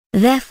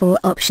 Therefore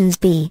options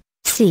B,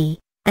 C,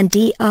 and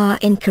D are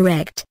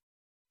incorrect.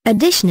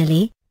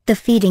 Additionally, the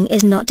feeding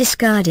is not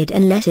discarded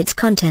unless its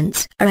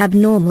contents are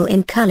abnormal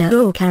in color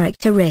or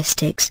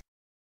characteristics.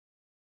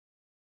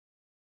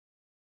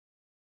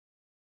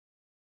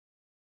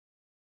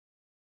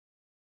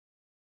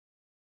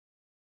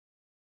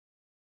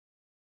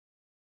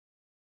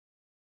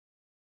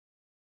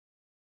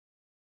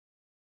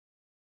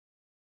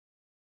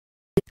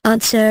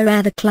 Answer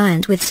A. The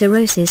client with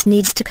cirrhosis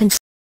needs to consume.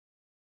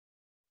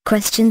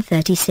 Question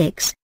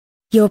 36.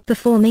 You're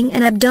performing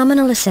an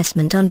abdominal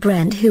assessment on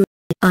Brent who.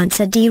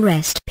 Answer D.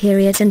 Rest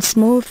periods and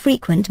small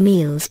frequent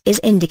meals is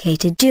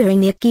indicated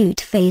during the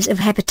acute phase of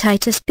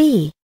hepatitis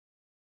B.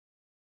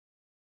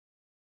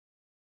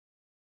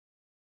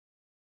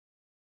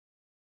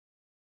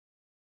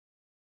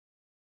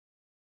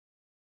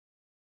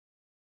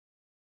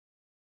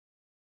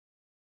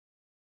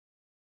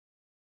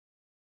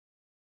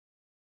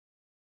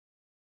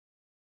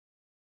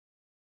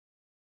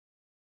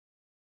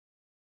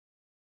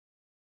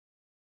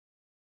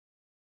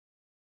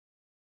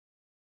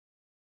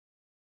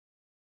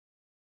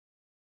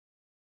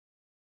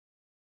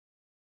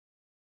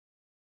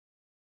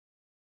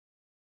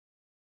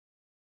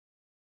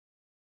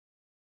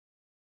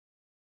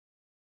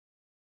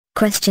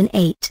 Question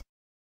 8.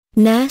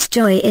 Nurse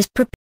Joy is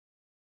prepared.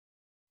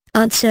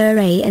 Answer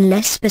A.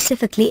 Unless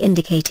specifically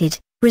indicated,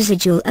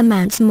 residual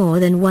amounts more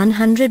than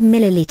 100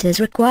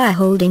 milliliters require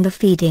holding the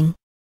feeding.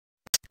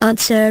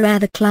 Answer A.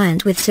 The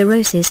client with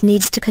cirrhosis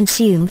needs to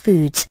consume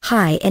foods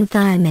high in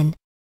thiamine.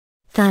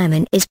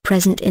 Thiamine is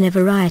present in a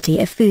variety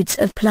of foods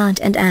of plant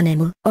and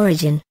animal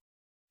origin.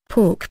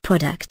 Pork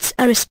products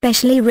are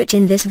especially rich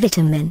in this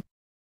vitamin.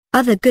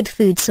 Other good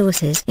food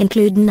sources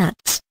include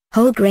nuts,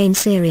 whole grain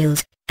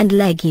cereals, and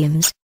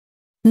legumes.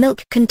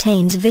 Milk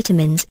contains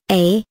vitamins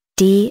A,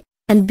 D,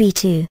 and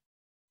B2.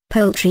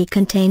 Poultry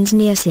contains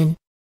niacin.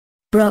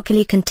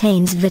 Broccoli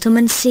contains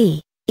vitamin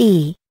C,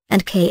 E,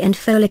 and K and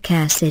folic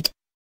acid.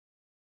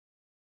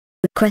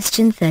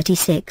 Question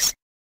 36.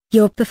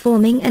 You're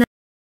performing an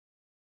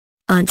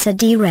answer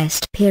D.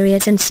 Rest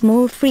periods and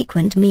small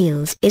frequent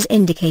meals is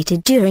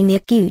indicated during the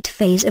acute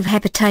phase of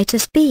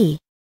hepatitis B.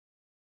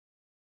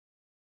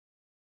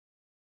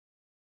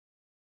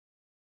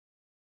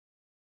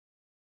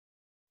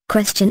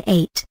 Question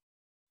 8.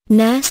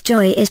 Nurse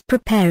Joy is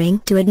preparing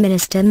to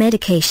administer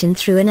medication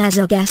through a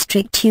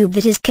nasogastric tube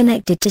that is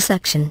connected to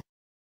suction.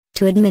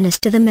 To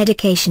administer the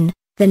medication,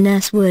 the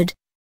nurse would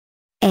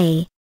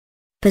A.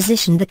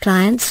 Position the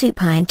client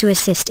supine to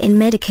assist in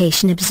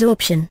medication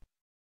absorption.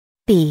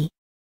 B.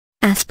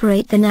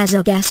 Aspirate the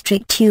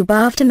nasogastric tube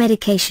after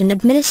medication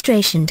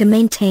administration to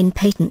maintain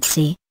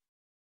patency.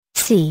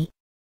 C.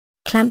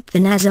 Clamp the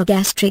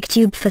nasogastric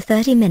tube for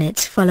 30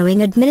 minutes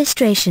following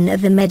administration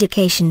of the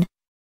medication.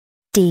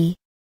 D.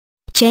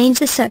 Change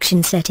the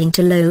suction setting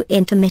to low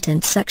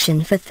intermittent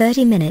suction for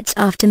 30 minutes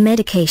after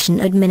medication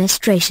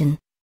administration.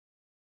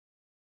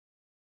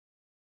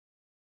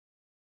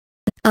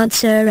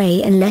 Answer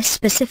A unless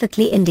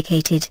specifically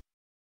indicated.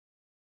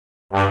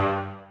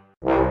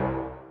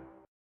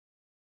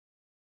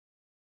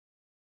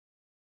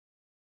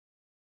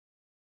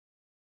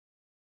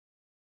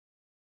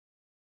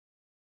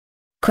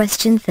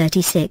 Question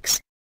 36.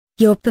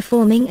 You're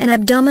performing an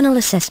abdominal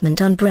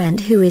assessment on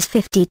Brent, who is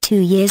 52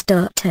 years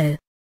old.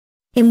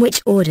 In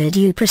which order do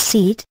you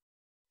proceed?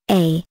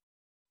 A.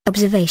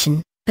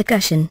 Observation,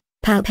 percussion,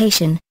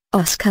 palpation,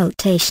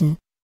 auscultation.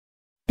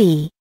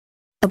 B.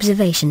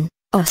 Observation,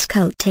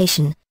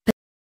 auscultation.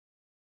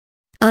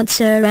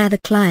 Answer A. The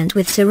client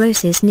with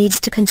cirrhosis needs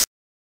to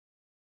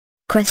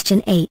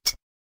Question 8.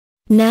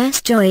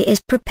 Nurse Joy is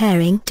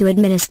preparing to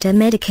administer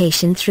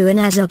medication through a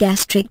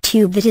nasogastric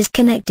tube that is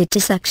connected to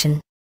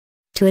suction.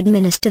 To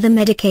administer the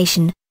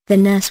medication, the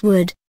nurse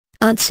would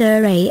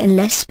answer A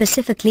unless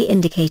specifically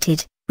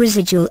indicated.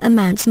 Residual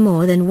amounts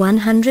more than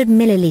 100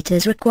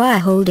 milliliters require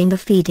holding the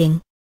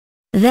feeding.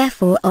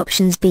 Therefore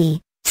options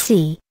B,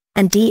 C,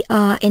 and D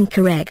are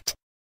incorrect.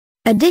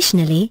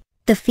 Additionally,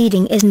 the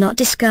feeding is not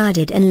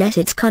discarded unless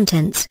its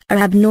contents are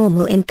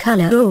abnormal in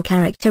color or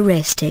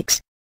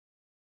characteristics.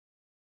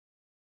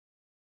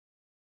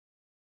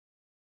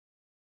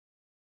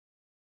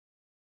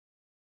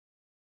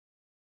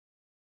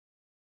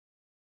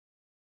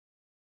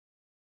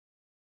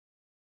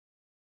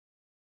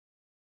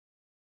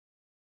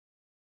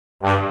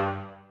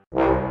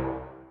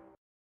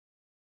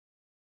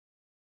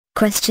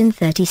 Question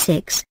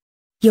 36.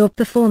 You're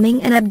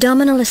performing an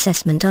abdominal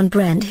assessment on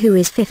Brent, who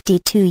is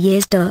 52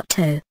 years old.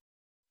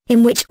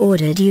 In which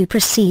order do you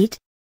proceed?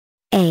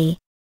 A.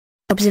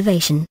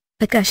 Observation,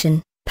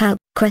 percussion, palp.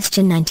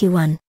 Question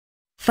 91.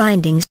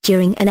 Findings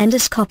during an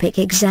endoscopic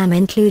exam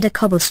include a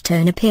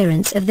cobblestone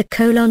appearance of the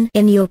colon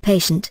in your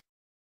patient.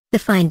 The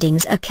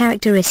findings are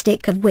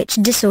characteristic of which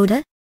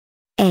disorder?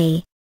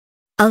 A.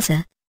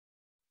 Ulcer.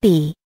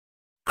 B.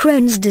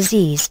 Crohn's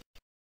disease.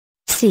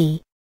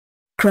 C.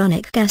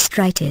 Chronic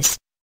gastritis.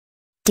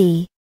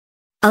 D.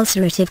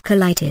 Ulcerative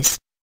colitis.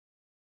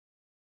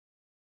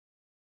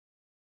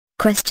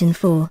 Question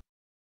 4.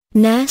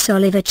 Nurse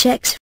Oliver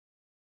checks.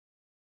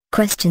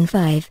 Question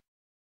 5.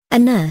 A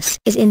nurse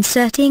is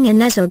inserting a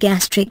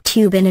nasogastric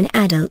tube in an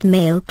adult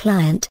male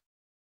client.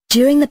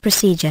 During the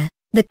procedure,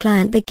 the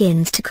client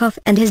begins to cough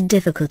and has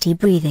difficulty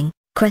breathing.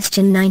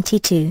 Question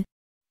 92.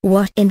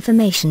 What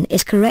information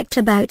is correct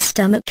about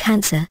stomach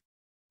cancer?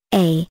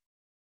 A.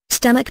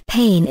 Stomach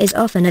pain is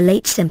often a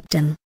late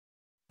symptom.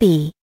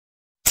 B.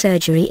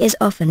 Surgery is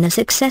often a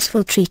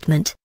successful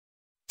treatment.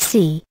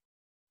 C.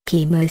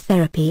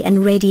 Chemotherapy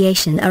and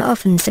radiation are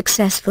often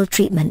successful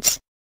treatments.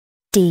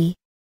 D.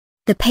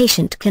 The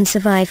patient can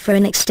survive for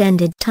an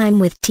extended time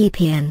with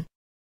TPN.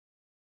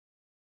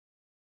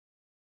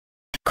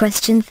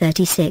 Question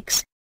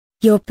 36.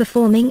 You're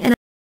performing an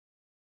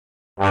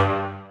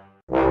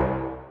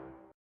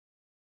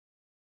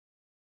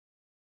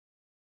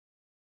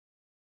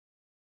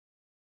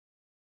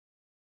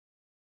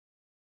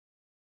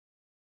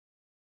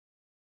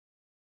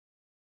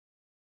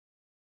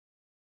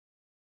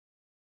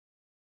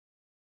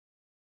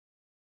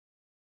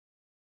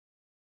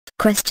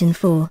Question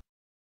 4.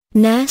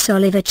 Nurse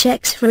Oliver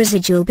checks for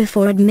residual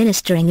before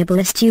administering a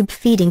bolus tube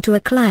feeding to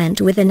a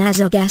client with a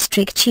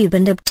nasogastric tube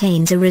and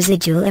obtains a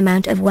residual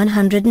amount of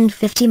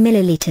 150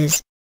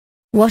 milliliters.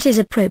 What is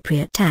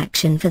appropriate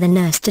action for the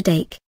nurse to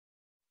take?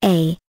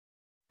 A.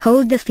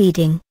 Hold the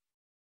feeding.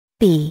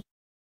 B.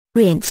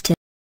 Reinstate.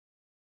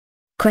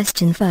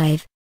 Question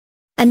 5.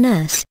 A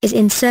nurse is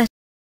inserting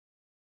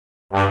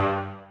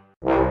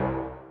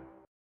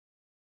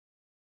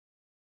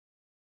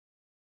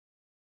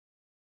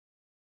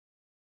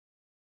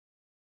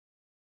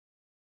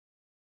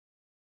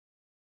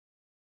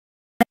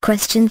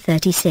Question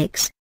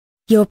 36.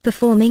 You're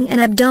performing an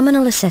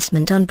abdominal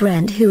assessment on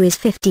Brent, who is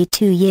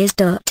 52 years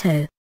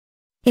old.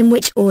 In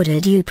which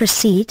order do you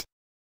proceed?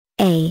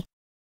 A.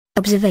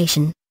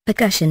 Observation,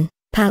 percussion,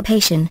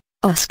 palpation,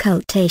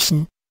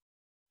 auscultation.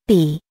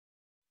 B.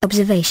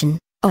 Observation,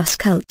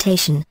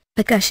 auscultation,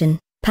 percussion,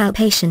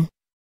 palpation.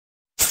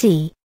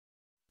 C.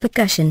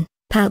 Percussion,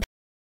 palp.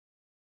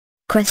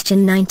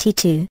 Question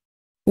 92.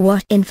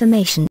 What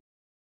information?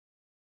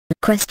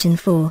 Question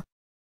 4.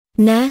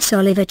 Nurse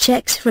Oliver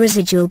checks for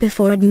residual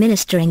before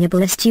administering a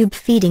bolus tube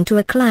feeding to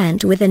a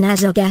client with a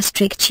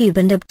nasogastric tube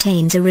and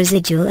obtains a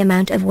residual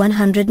amount of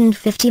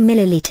 150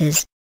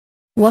 milliliters.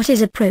 What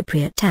is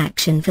appropriate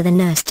action for the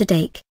nurse to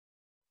take?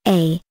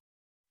 A.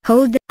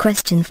 Hold the.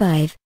 Question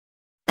 5.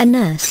 A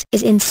nurse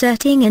is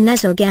inserting a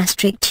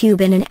nasogastric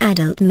tube in an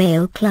adult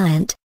male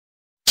client.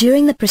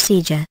 During the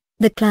procedure,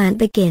 the client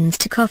begins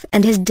to cough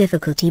and has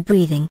difficulty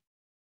breathing.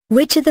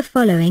 Which of the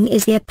following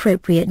is the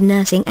appropriate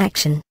nursing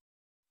action?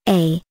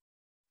 A.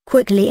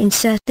 Quickly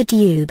insert the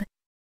tube.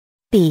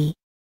 B.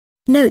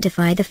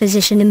 Notify the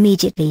physician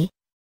immediately.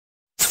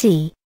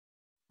 C.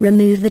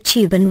 Remove the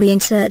tube and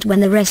reinsert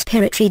when the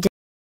respiratory.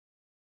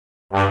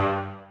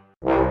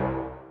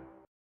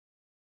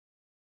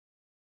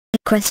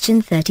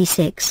 Question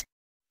 36.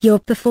 You're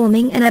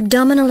performing an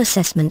abdominal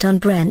assessment on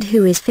Brent,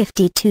 who is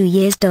 52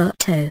 years old.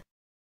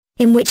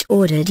 In which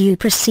order do you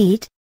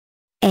proceed?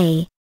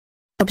 A.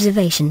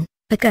 Observation,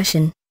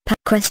 percussion,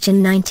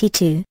 Question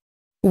 92.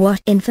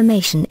 What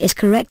information is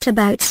correct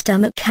about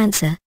stomach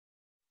cancer?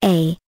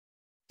 A.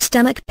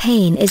 Stomach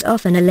pain is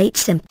often a late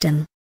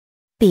symptom.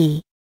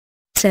 B.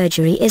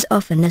 Surgery is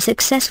often a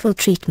successful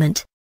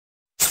treatment.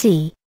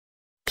 C.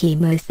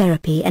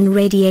 Chemotherapy and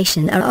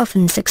radiation are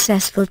often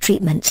successful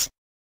treatments.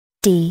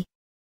 D.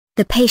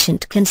 The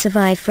patient can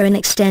survive for an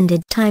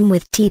extended time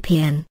with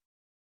TPN.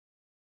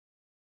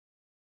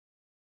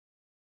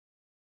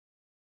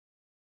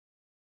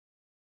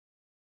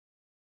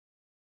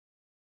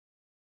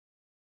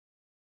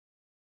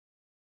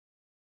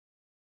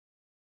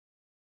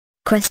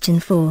 Question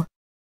 4.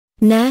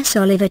 Nurse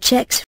Oliver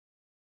checks.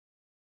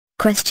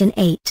 Question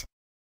 8.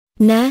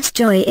 Nurse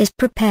Joy is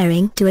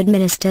preparing to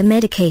administer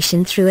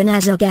medication through a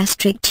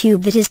nasogastric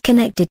tube that is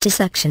connected to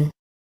suction.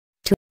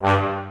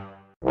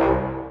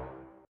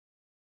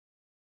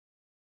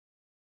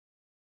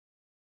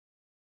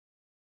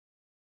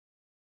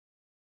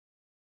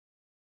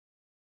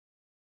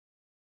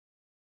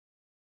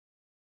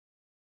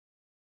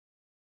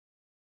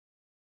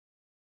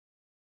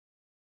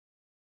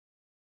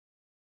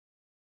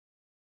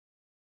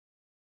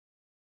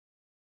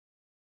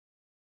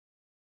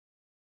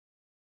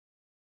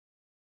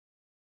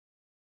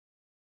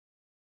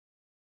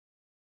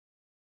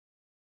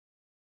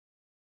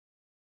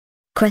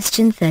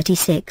 Question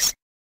 36.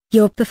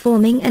 You're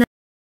performing an.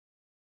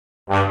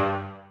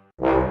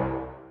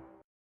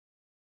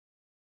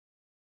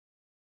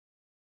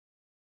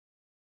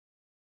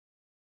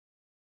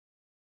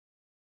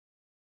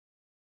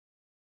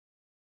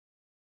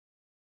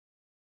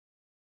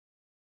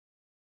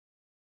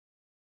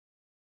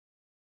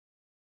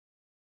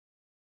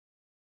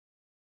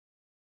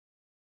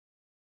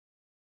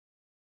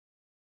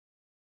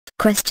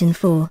 Question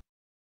 4.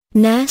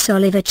 Nurse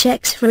Oliver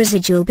checks for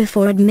residual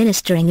before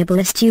administering a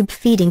bolus tube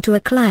feeding to a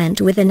client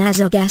with a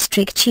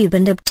nasogastric tube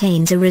and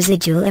obtains a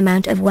residual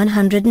amount of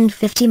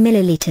 150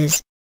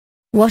 milliliters.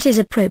 What is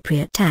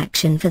appropriate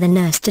action for the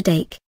nurse to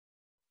take?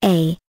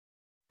 A.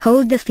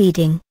 Hold the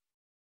feeding.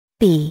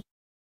 B.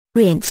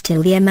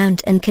 Reinstill the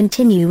amount and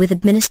continue with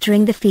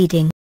administering the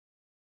feeding.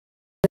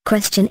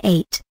 Question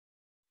 8.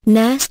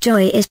 Nurse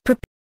Joy is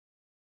prepared.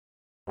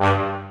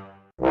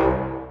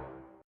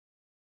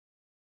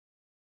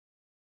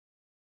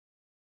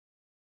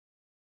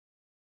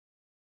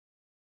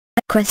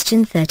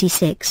 Question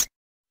 36.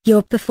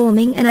 You're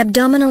performing an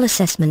abdominal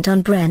assessment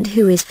on Brent,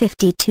 who is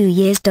 52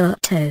 years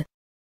old.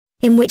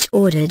 In which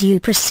order do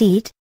you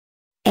proceed?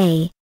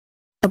 A.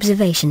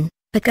 Observation,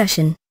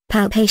 percussion,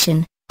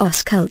 palpation,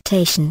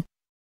 auscultation.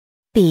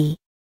 B.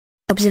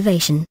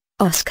 Observation,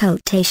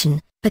 auscultation,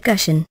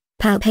 percussion,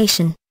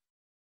 palpation.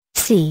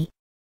 C.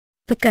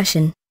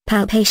 Percussion,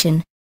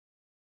 palpation.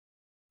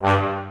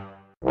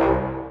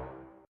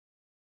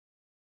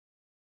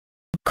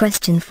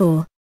 Question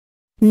 4.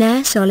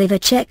 Nurse Oliver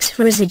checks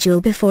for residual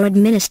before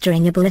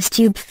administering a bolus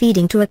tube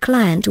feeding to a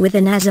client with a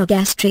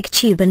nasogastric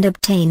tube and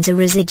obtains a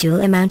residual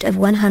amount of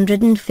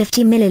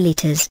 150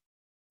 milliliters.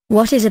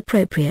 What is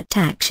appropriate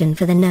action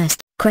for the nurse?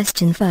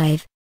 Question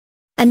 5.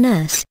 A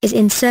nurse is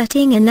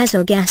inserting a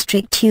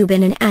nasogastric tube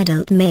in an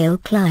adult male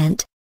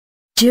client.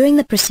 During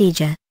the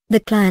procedure,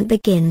 the client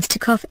begins to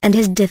cough and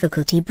has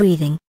difficulty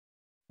breathing.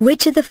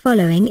 Which of the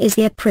following is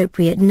the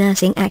appropriate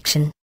nursing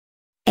action?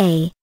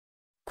 A.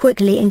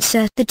 Quickly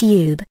insert the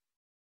tube.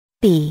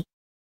 B.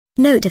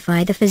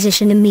 Notify the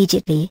physician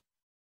immediately.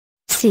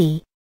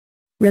 C.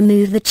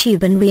 Remove the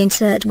tube and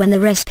reinsert when the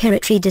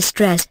respiratory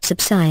distress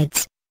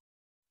subsides.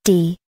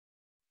 D.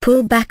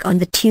 Pull back on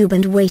the tube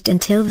and wait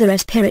until the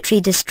respiratory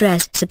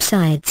distress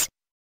subsides.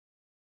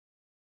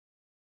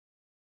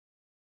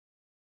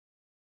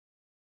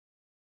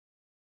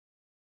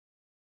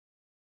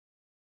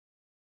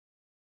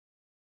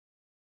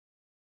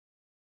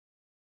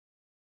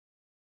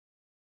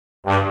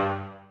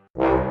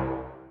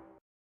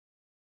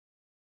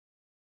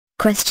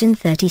 Question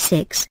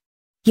 36.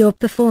 You're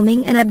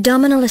performing an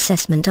abdominal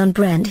assessment on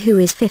Brent, who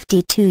is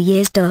 52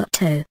 years.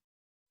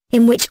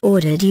 In which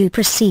order do you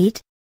proceed?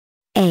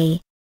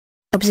 A.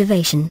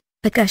 Observation,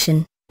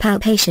 percussion,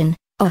 palpation,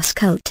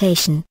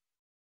 auscultation.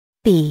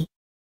 B.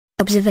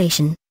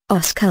 Observation,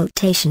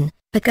 auscultation,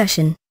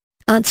 percussion.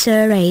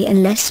 Answer A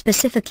unless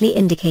specifically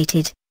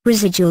indicated.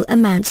 Residual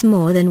amounts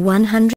more than 100.